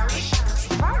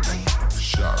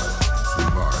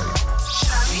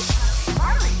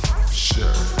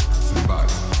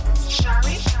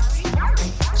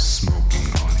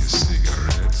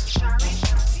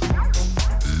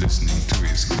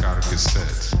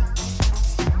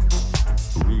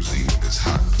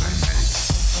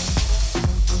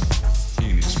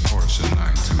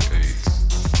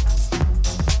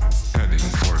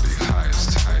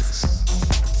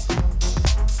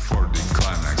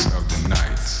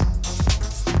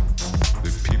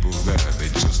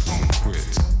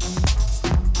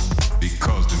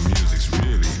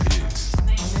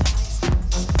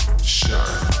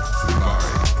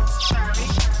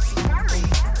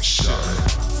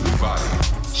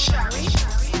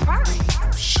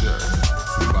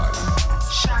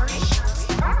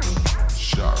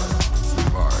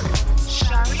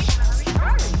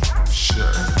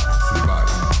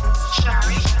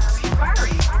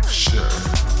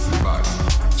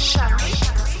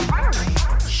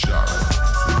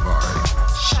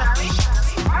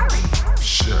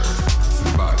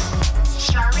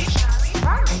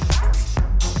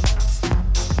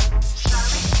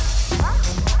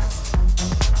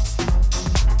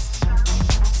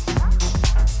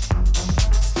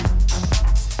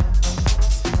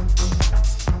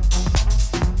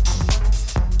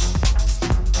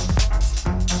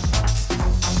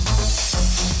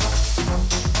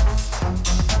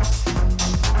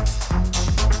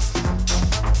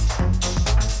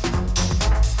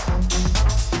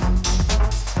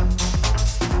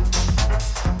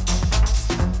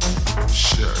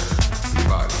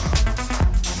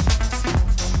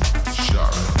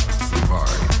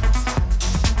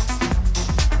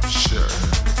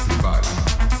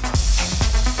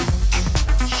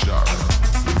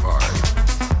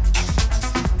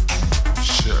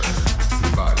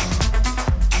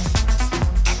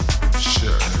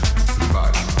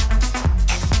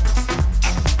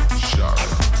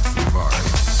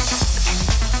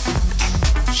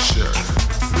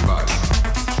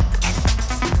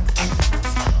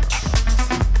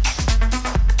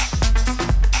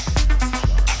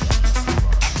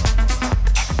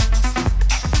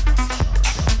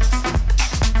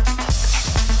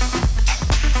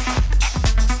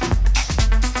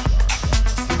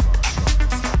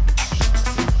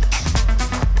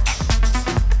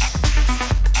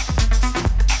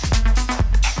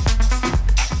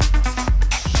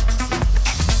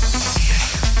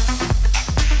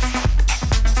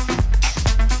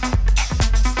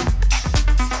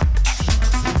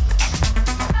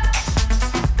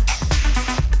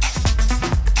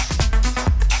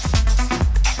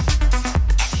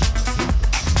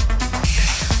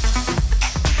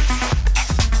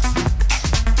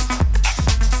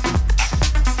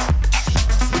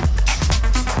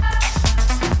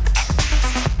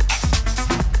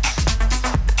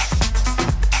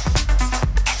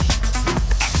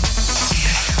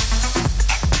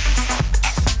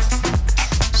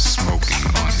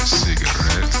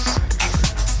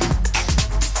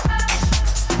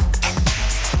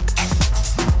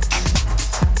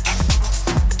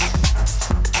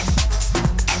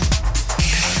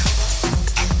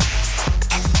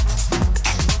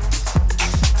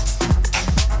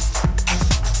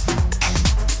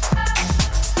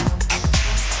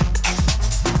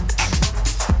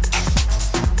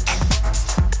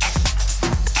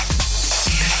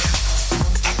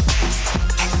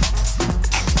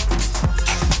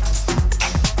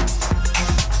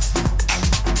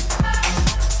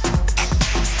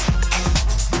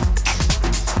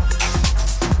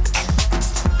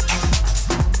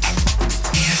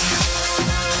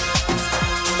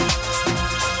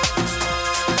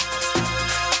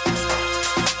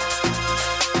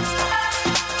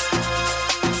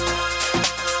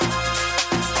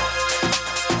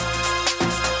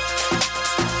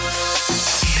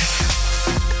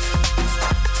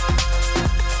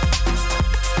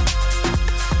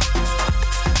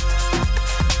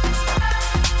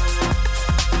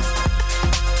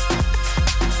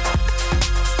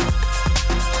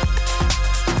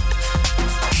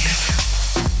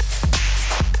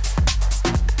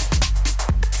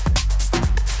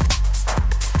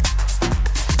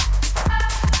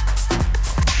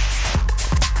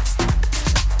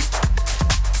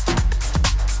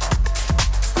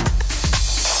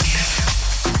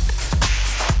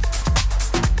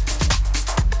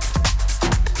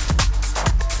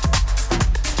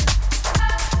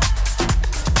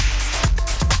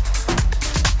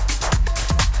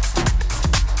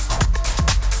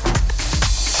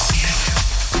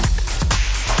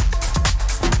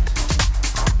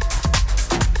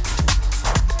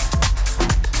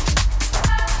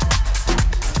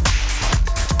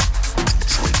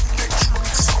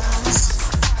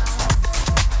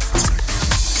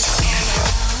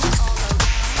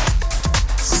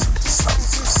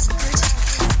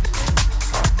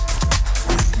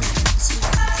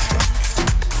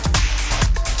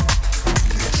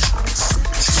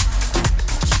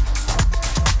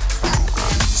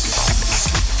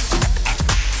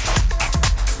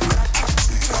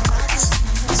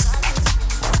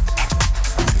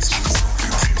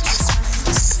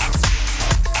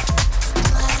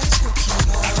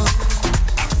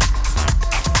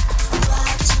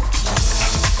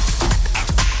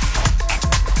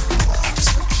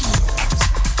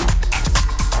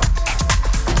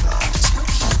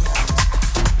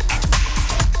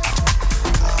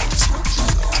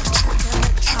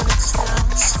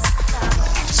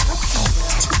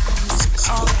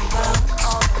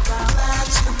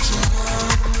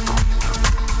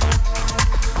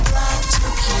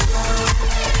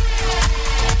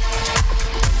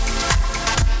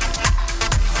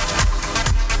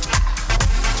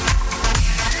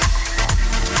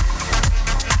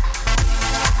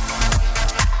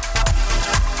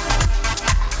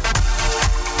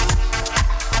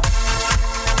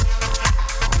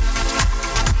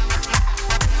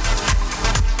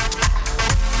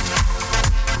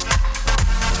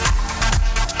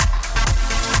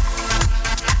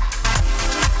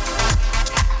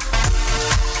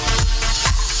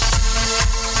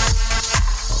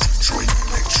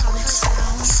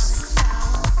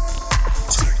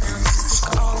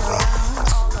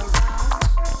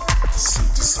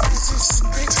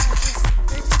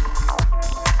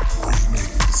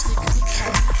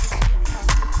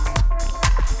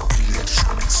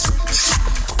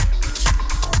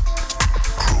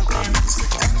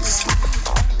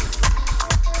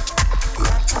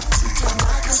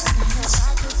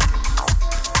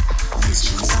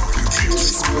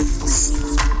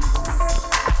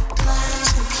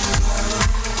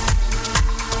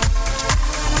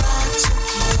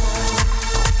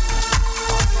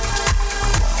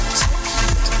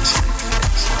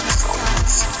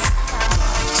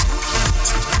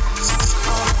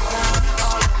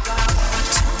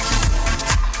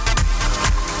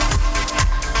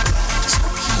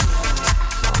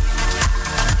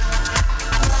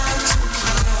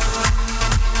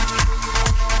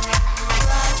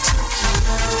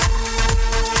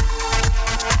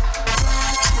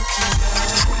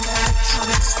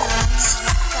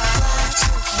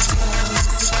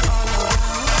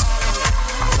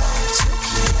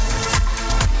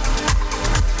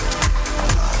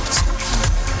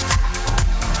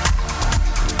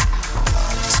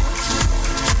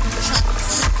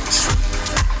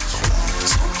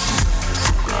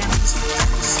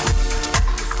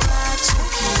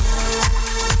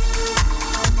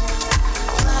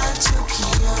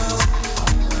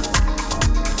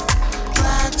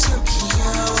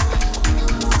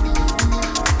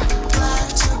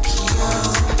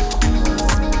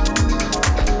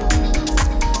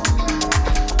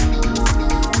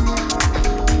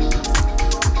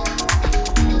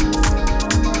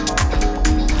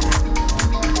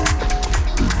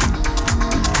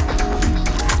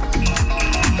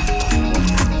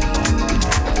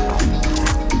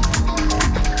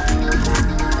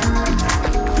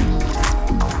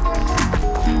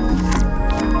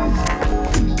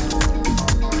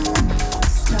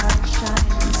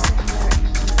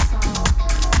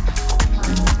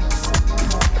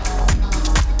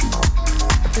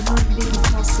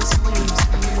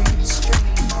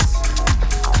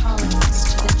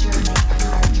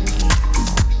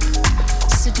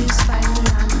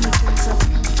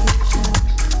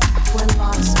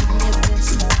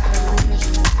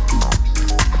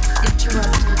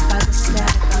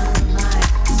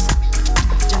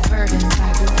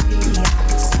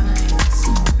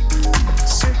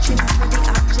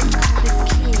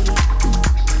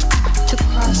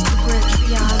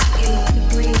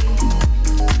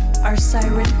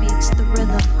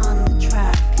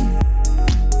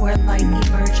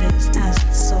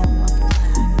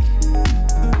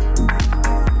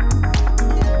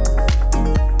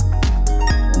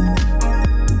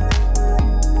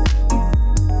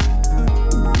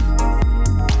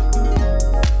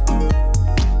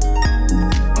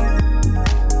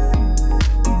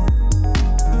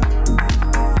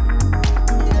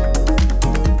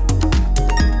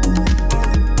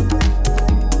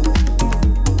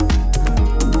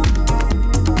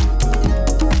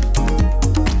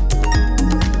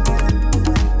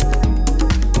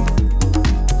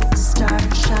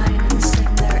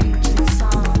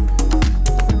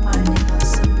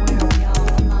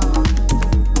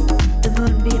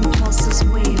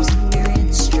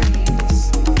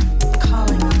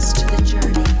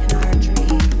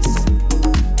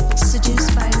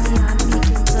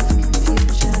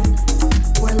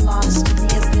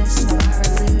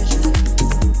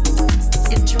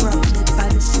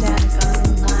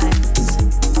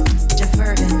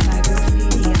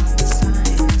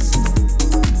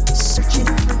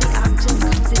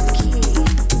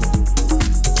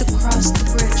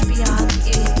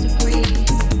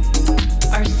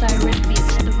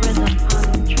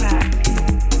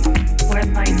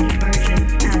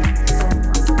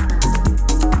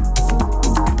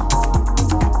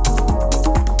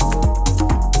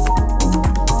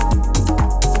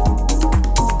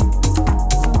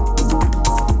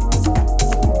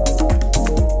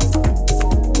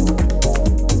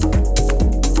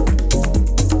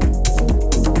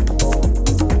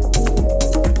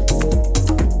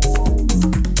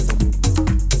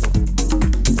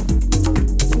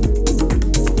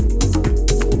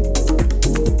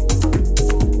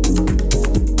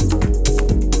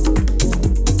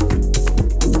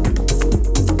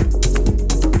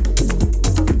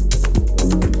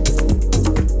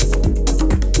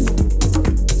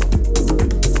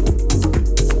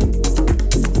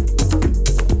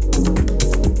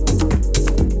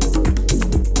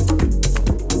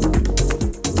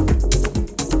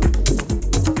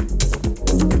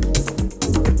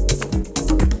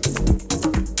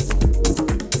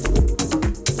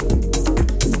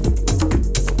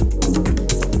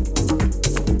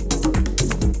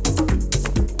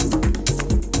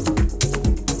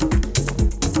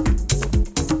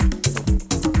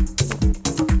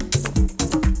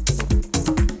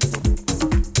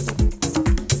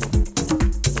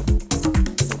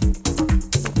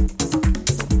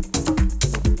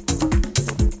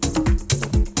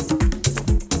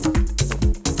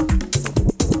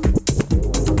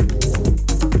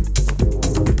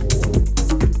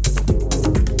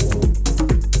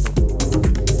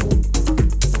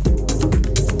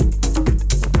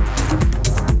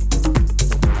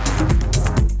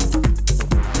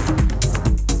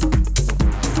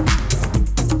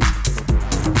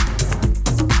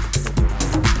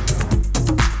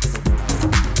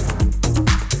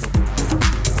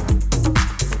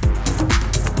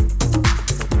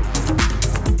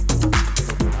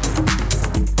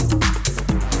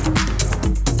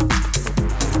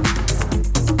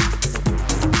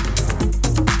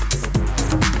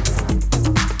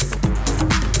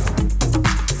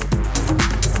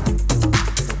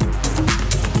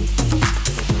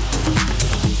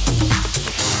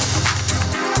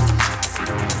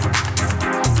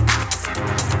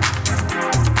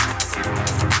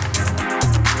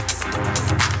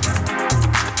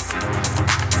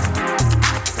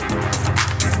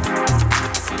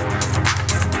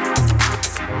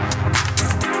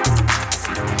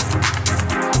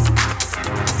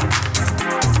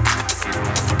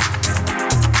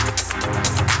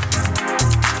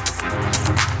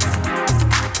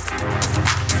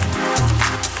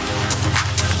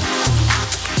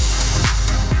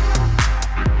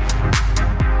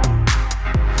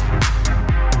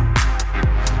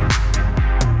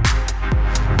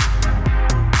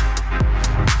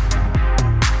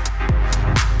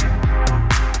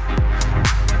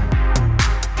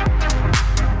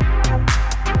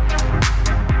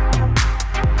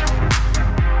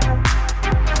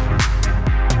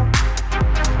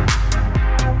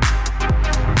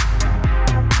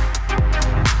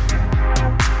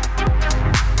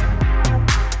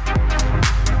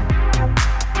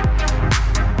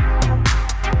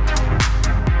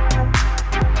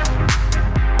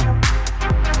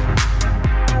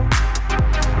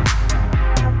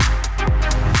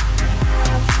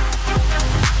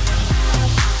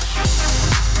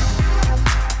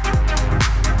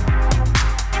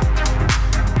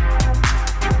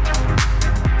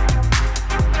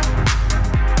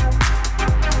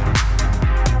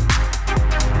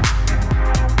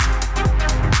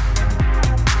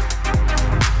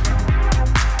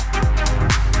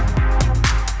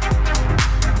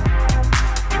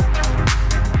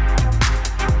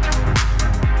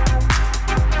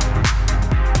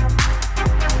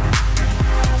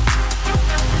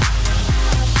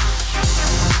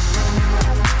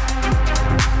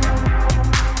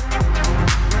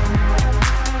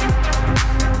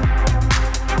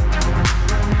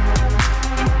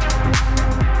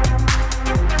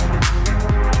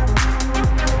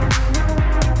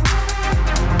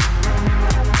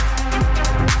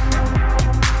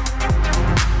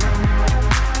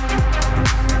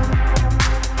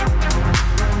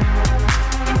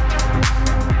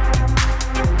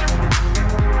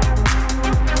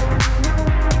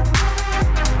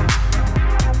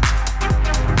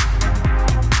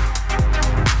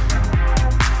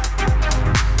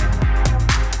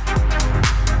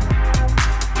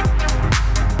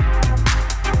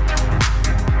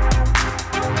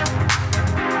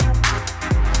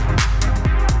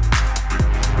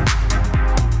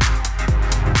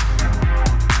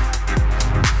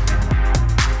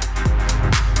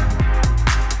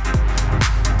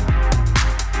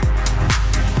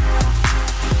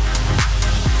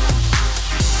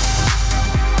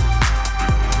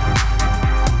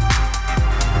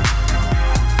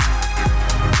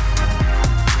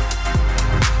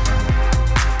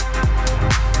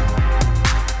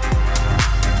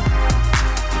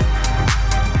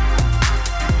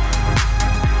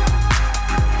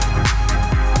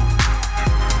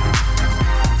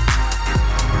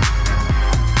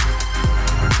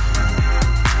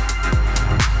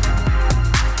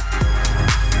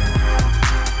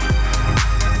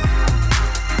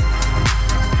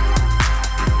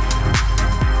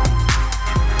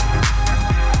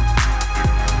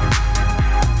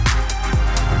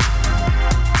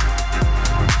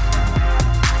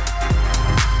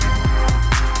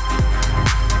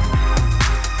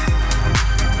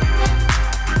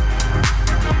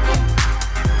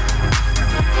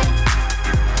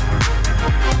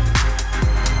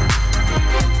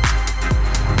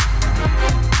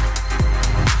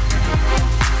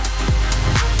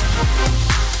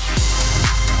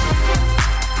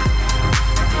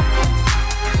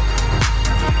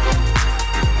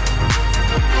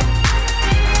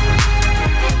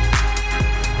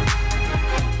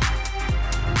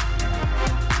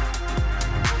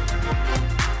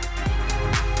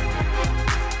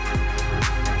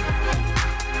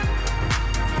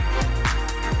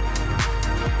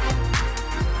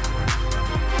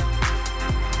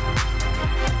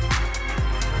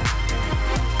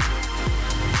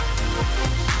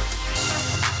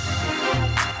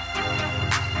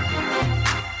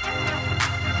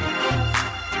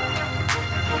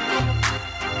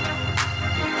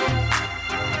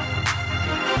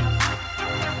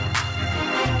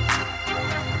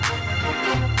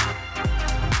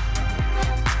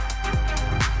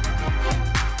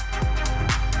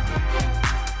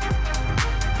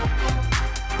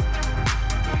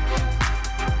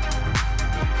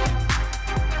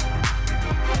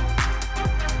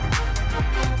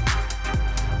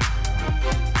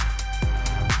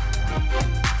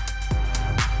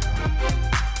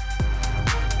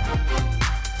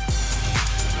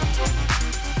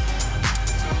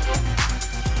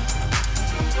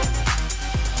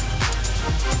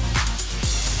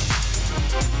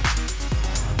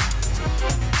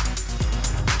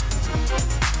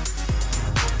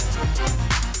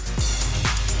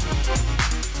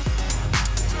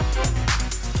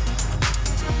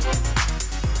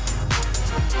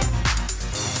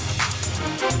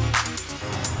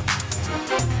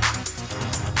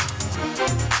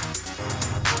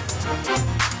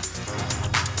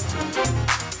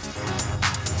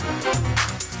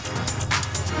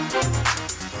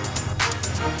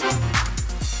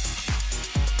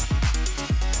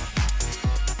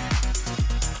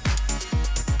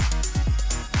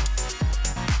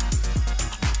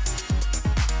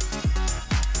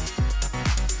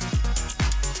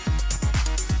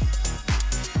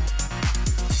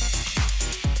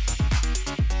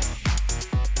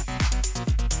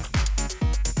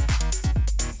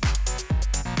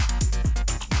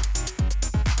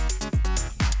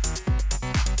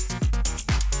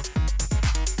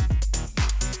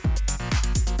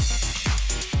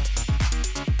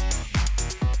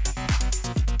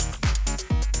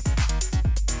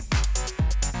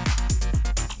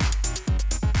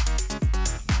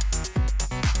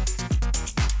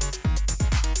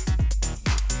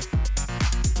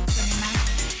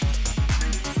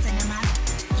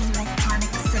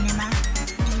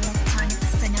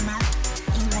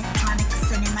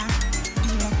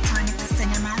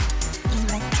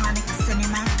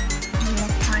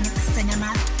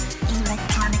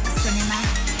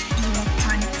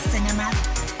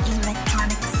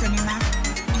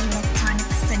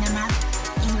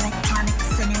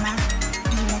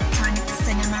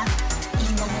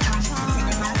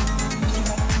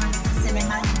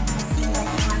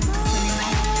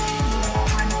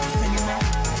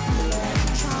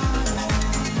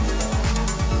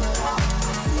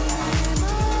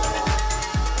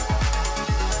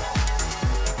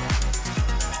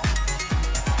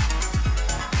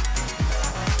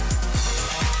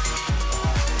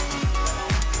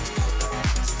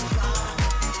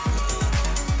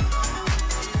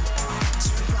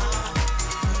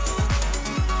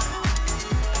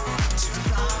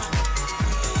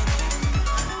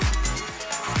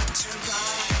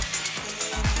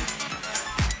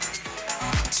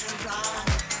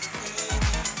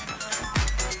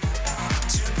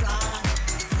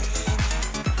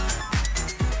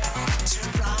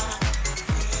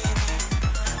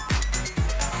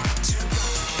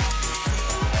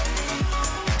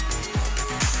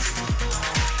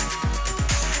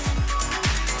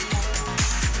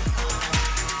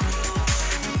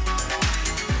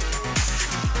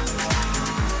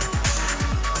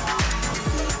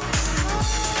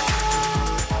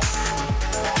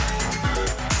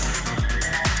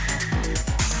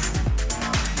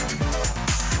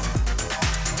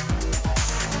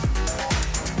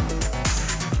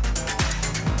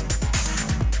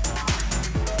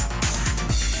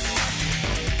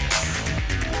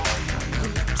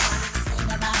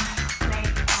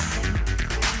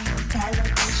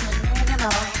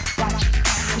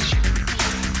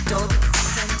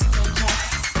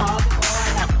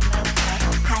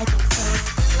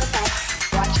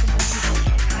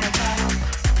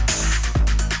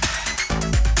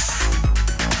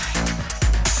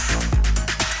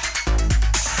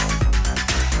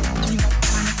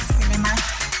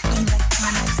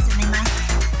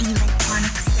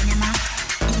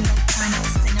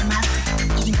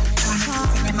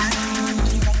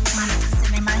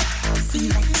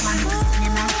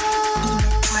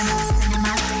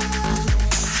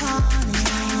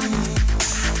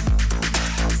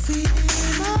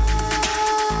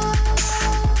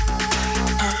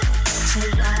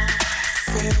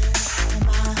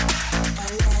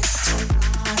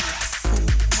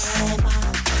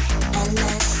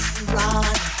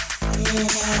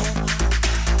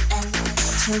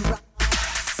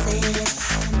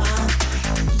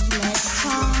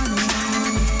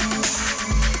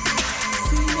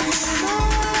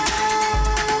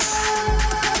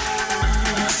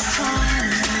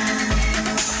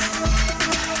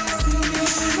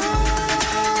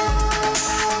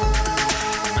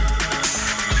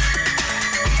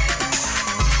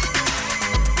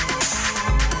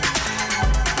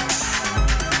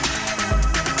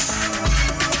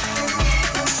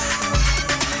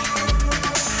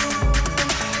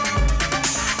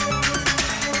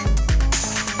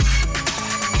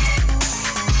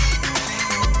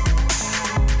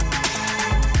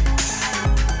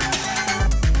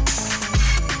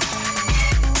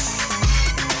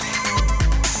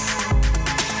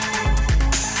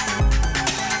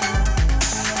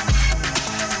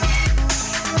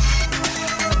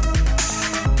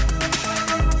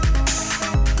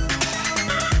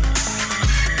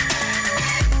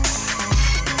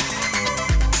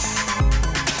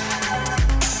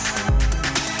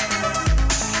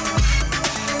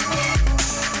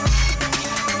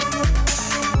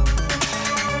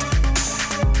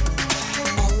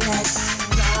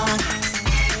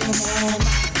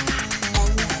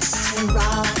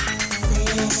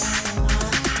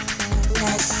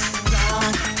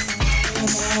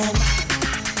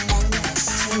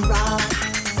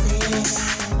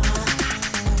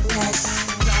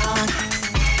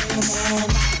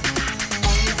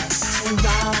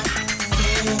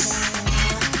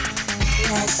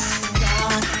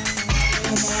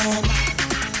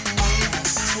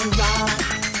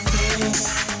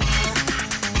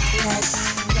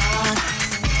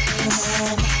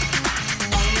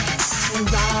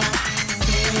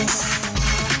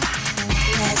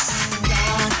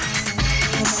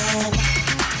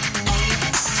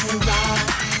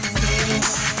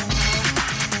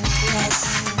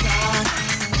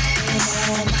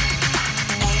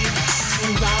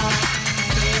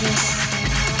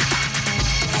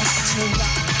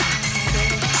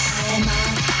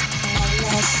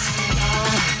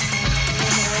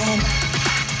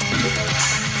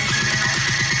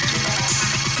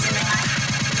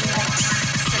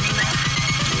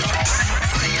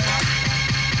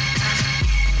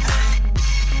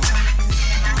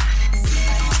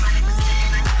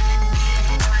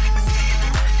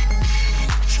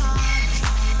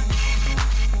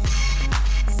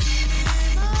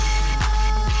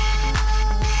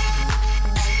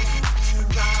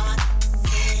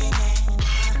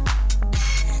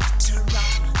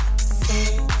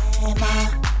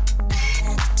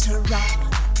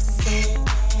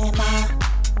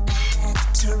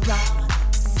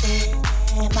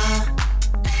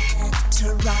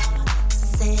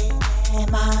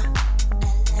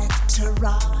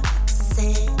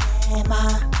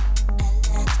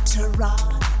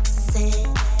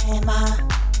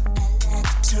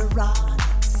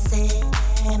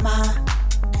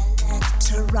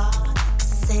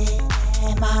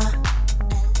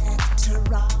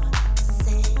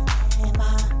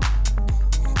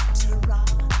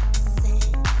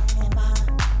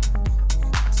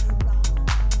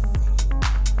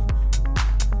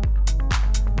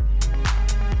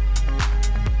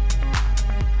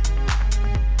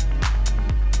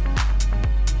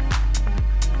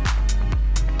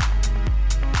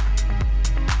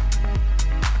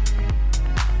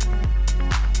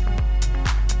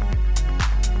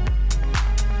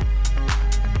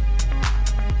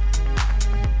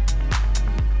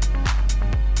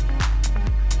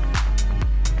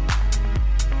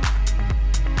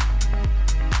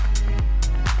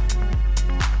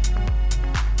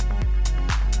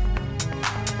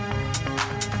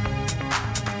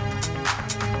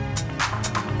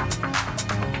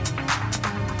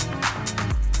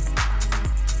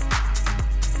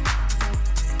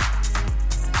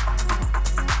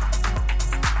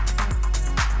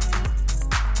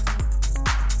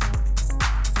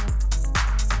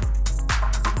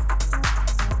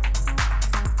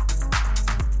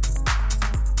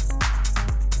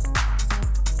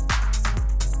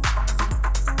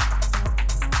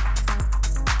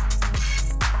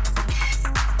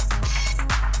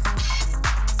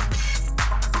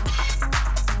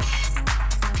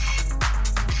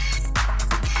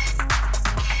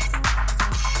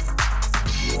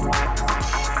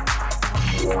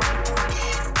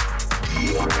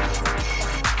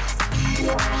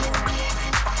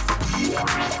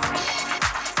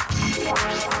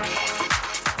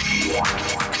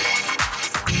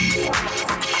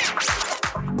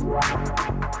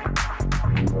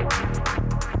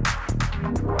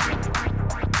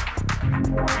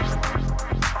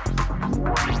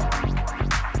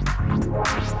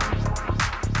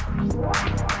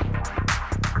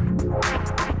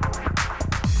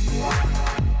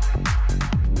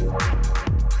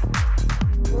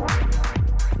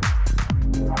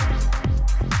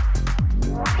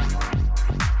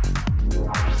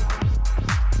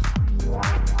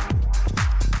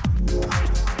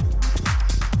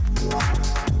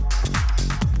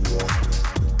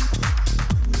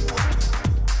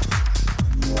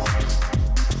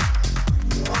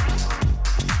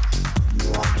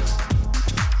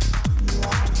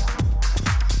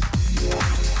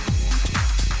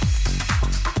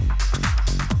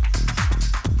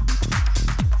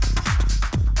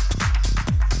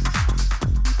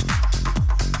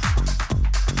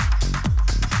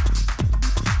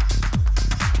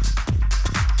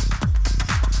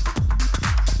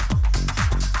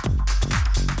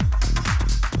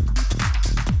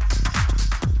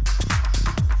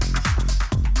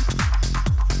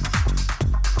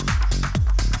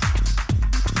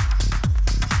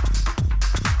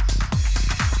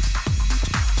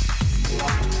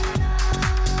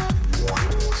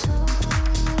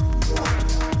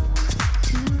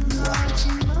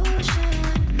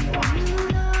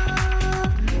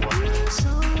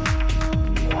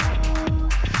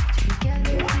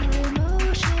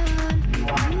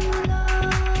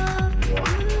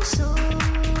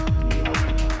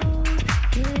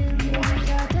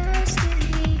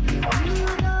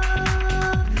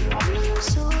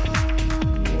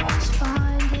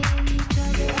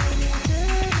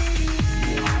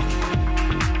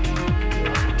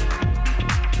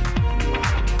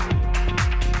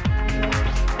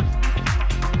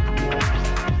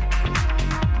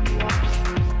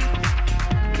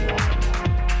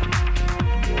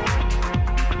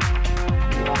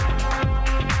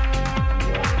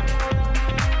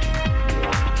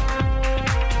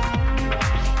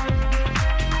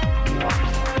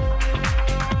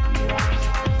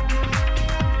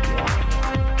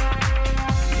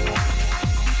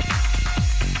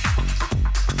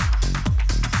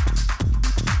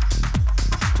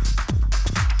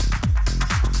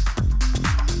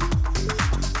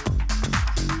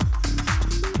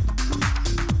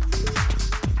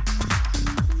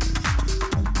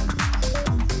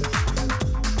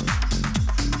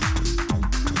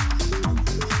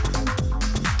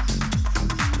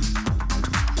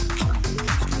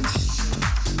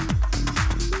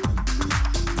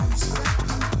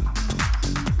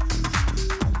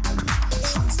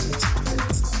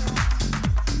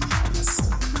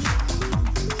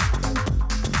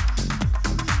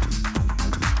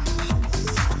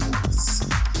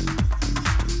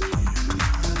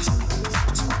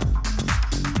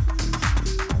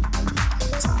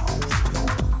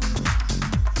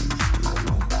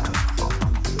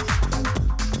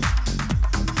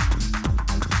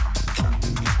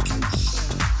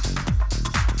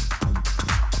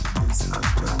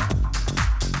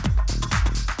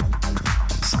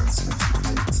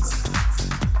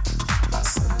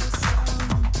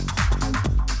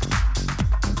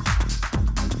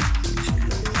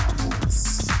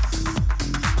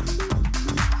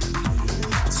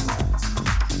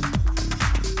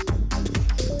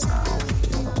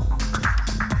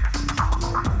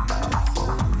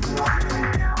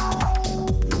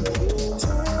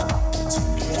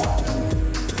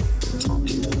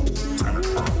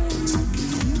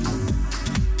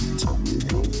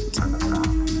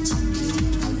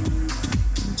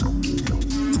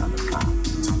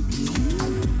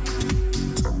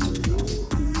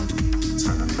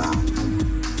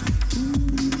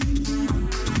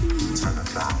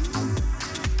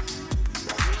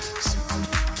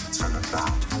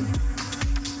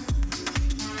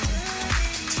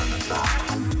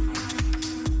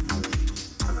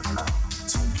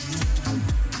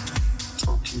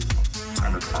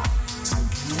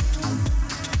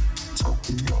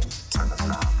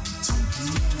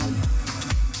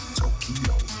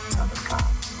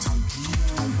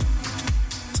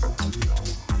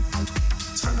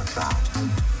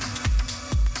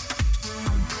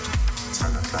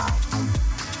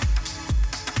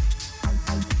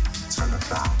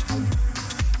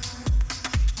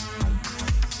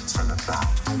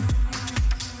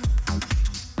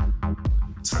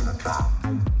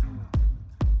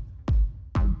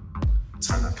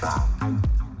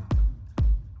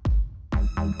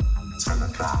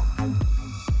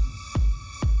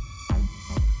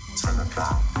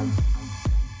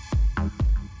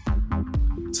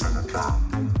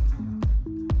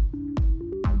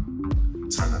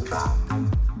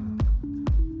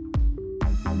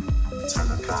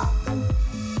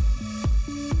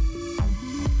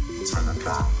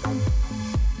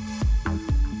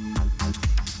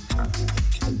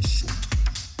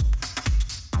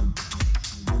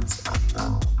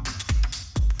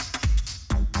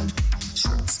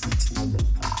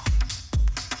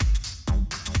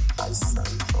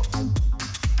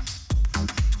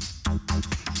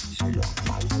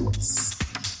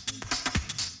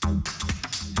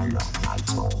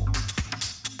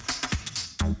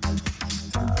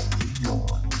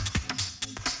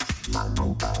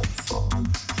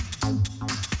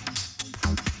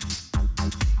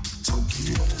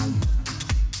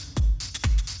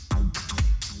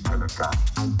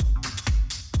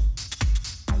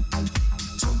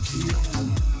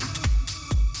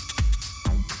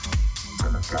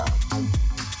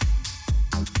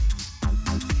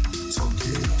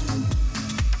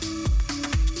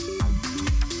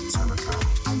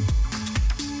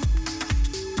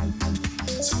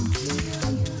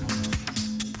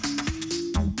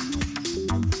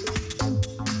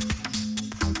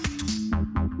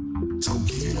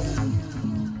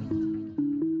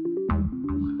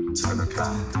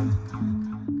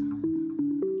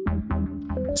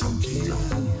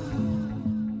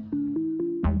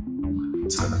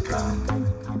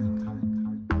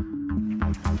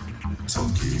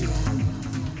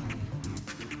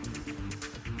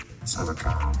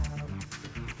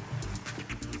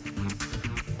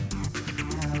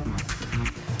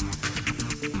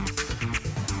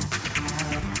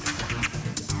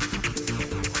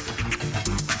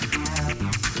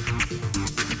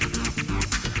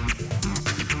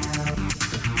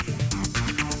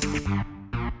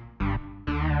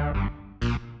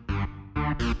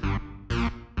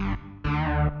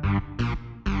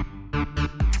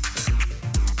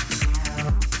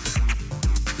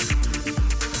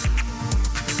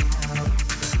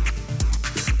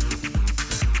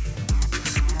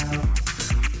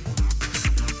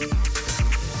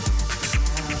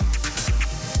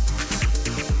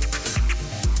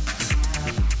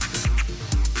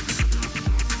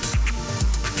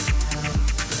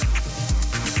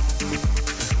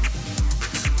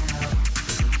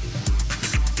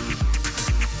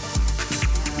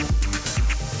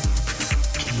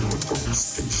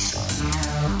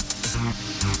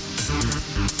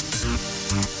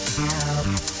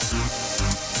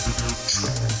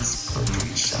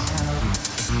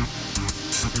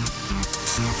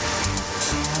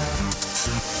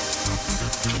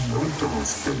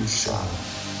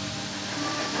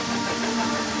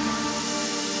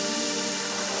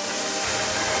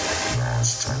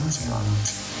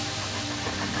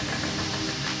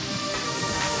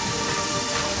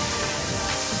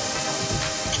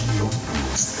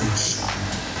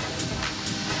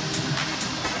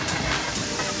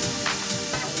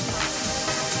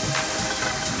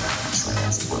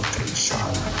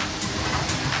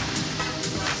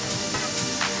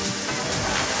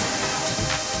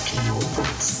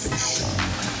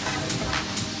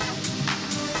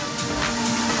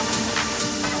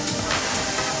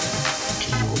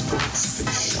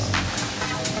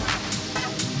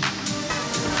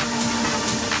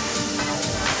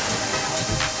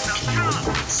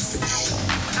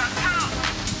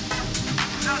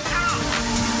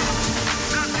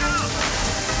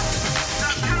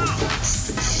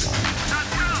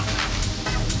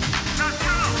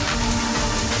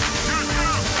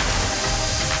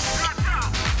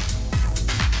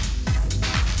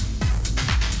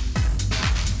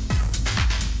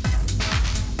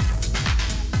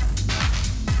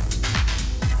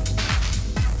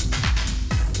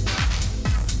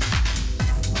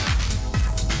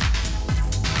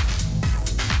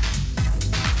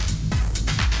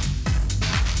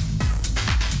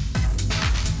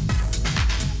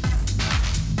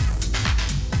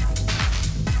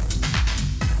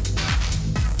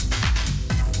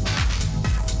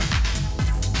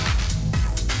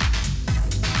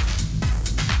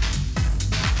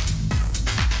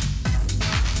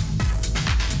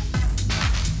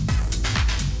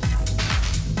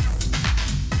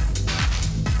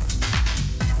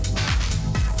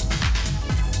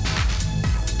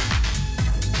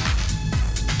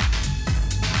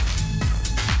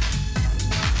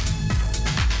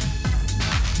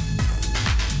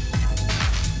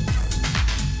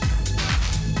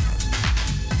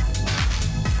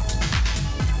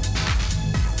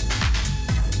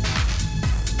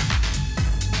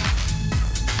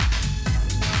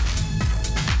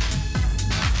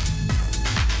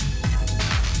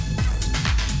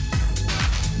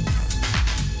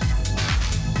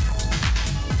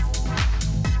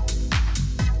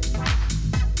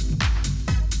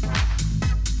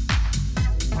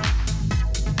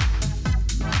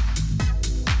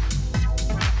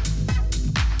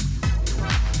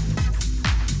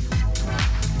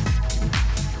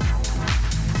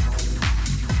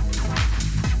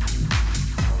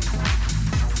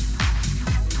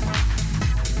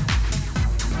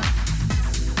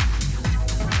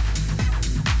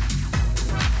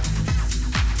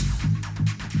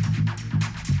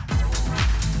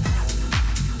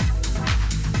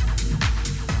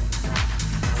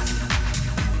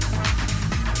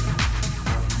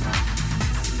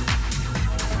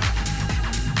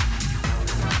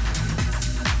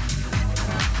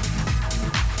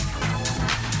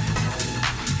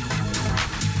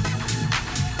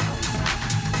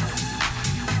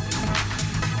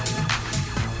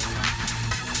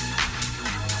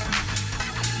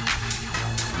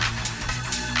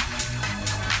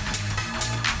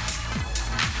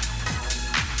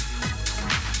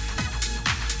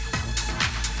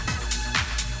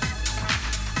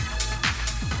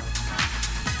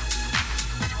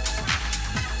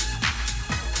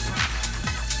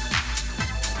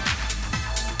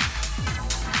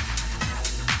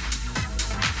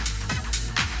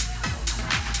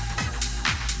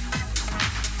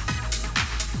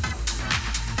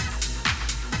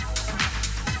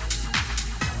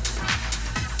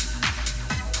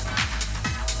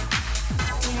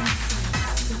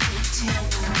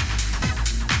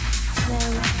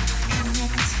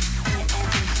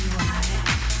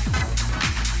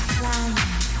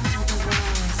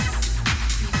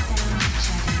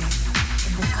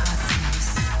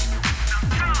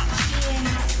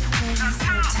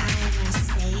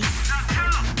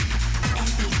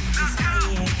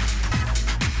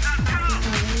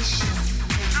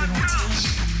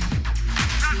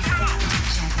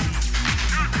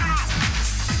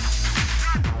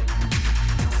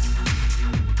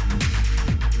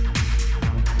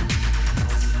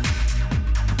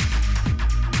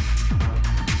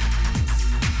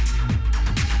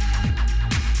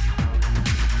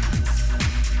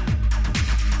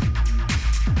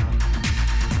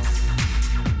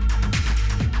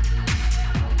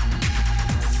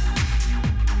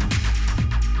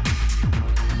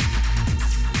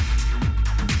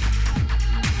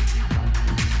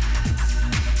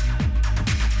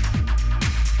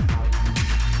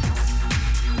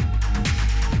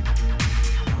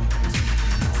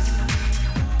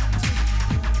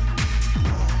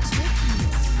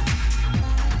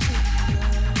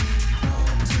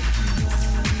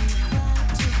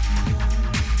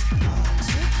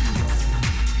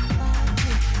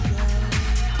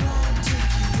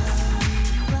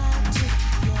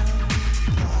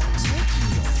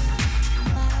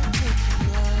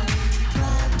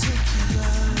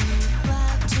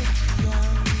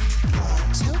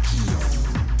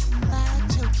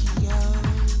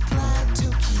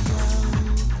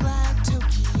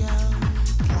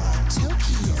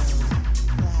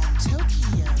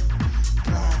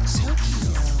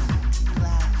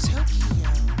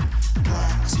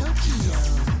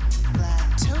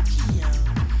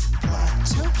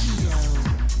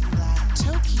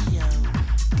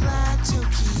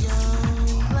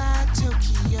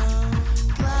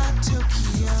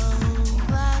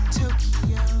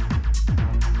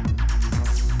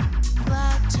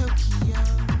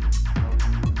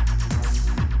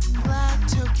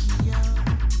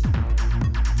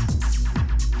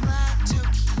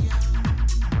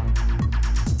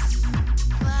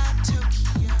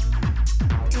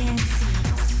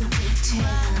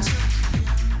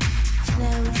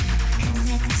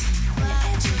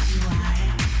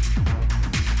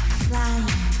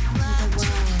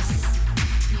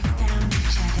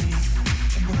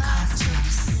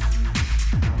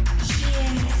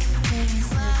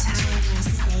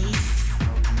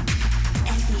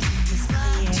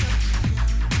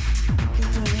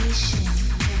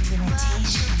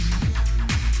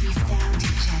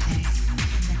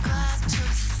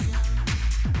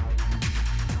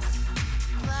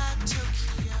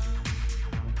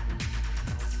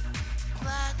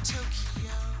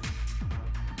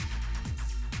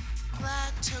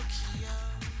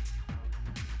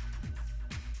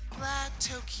 Black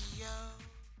Tokyo.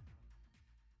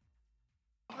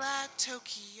 Black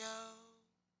Tokyo.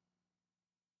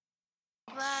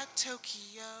 Black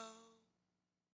Tokyo.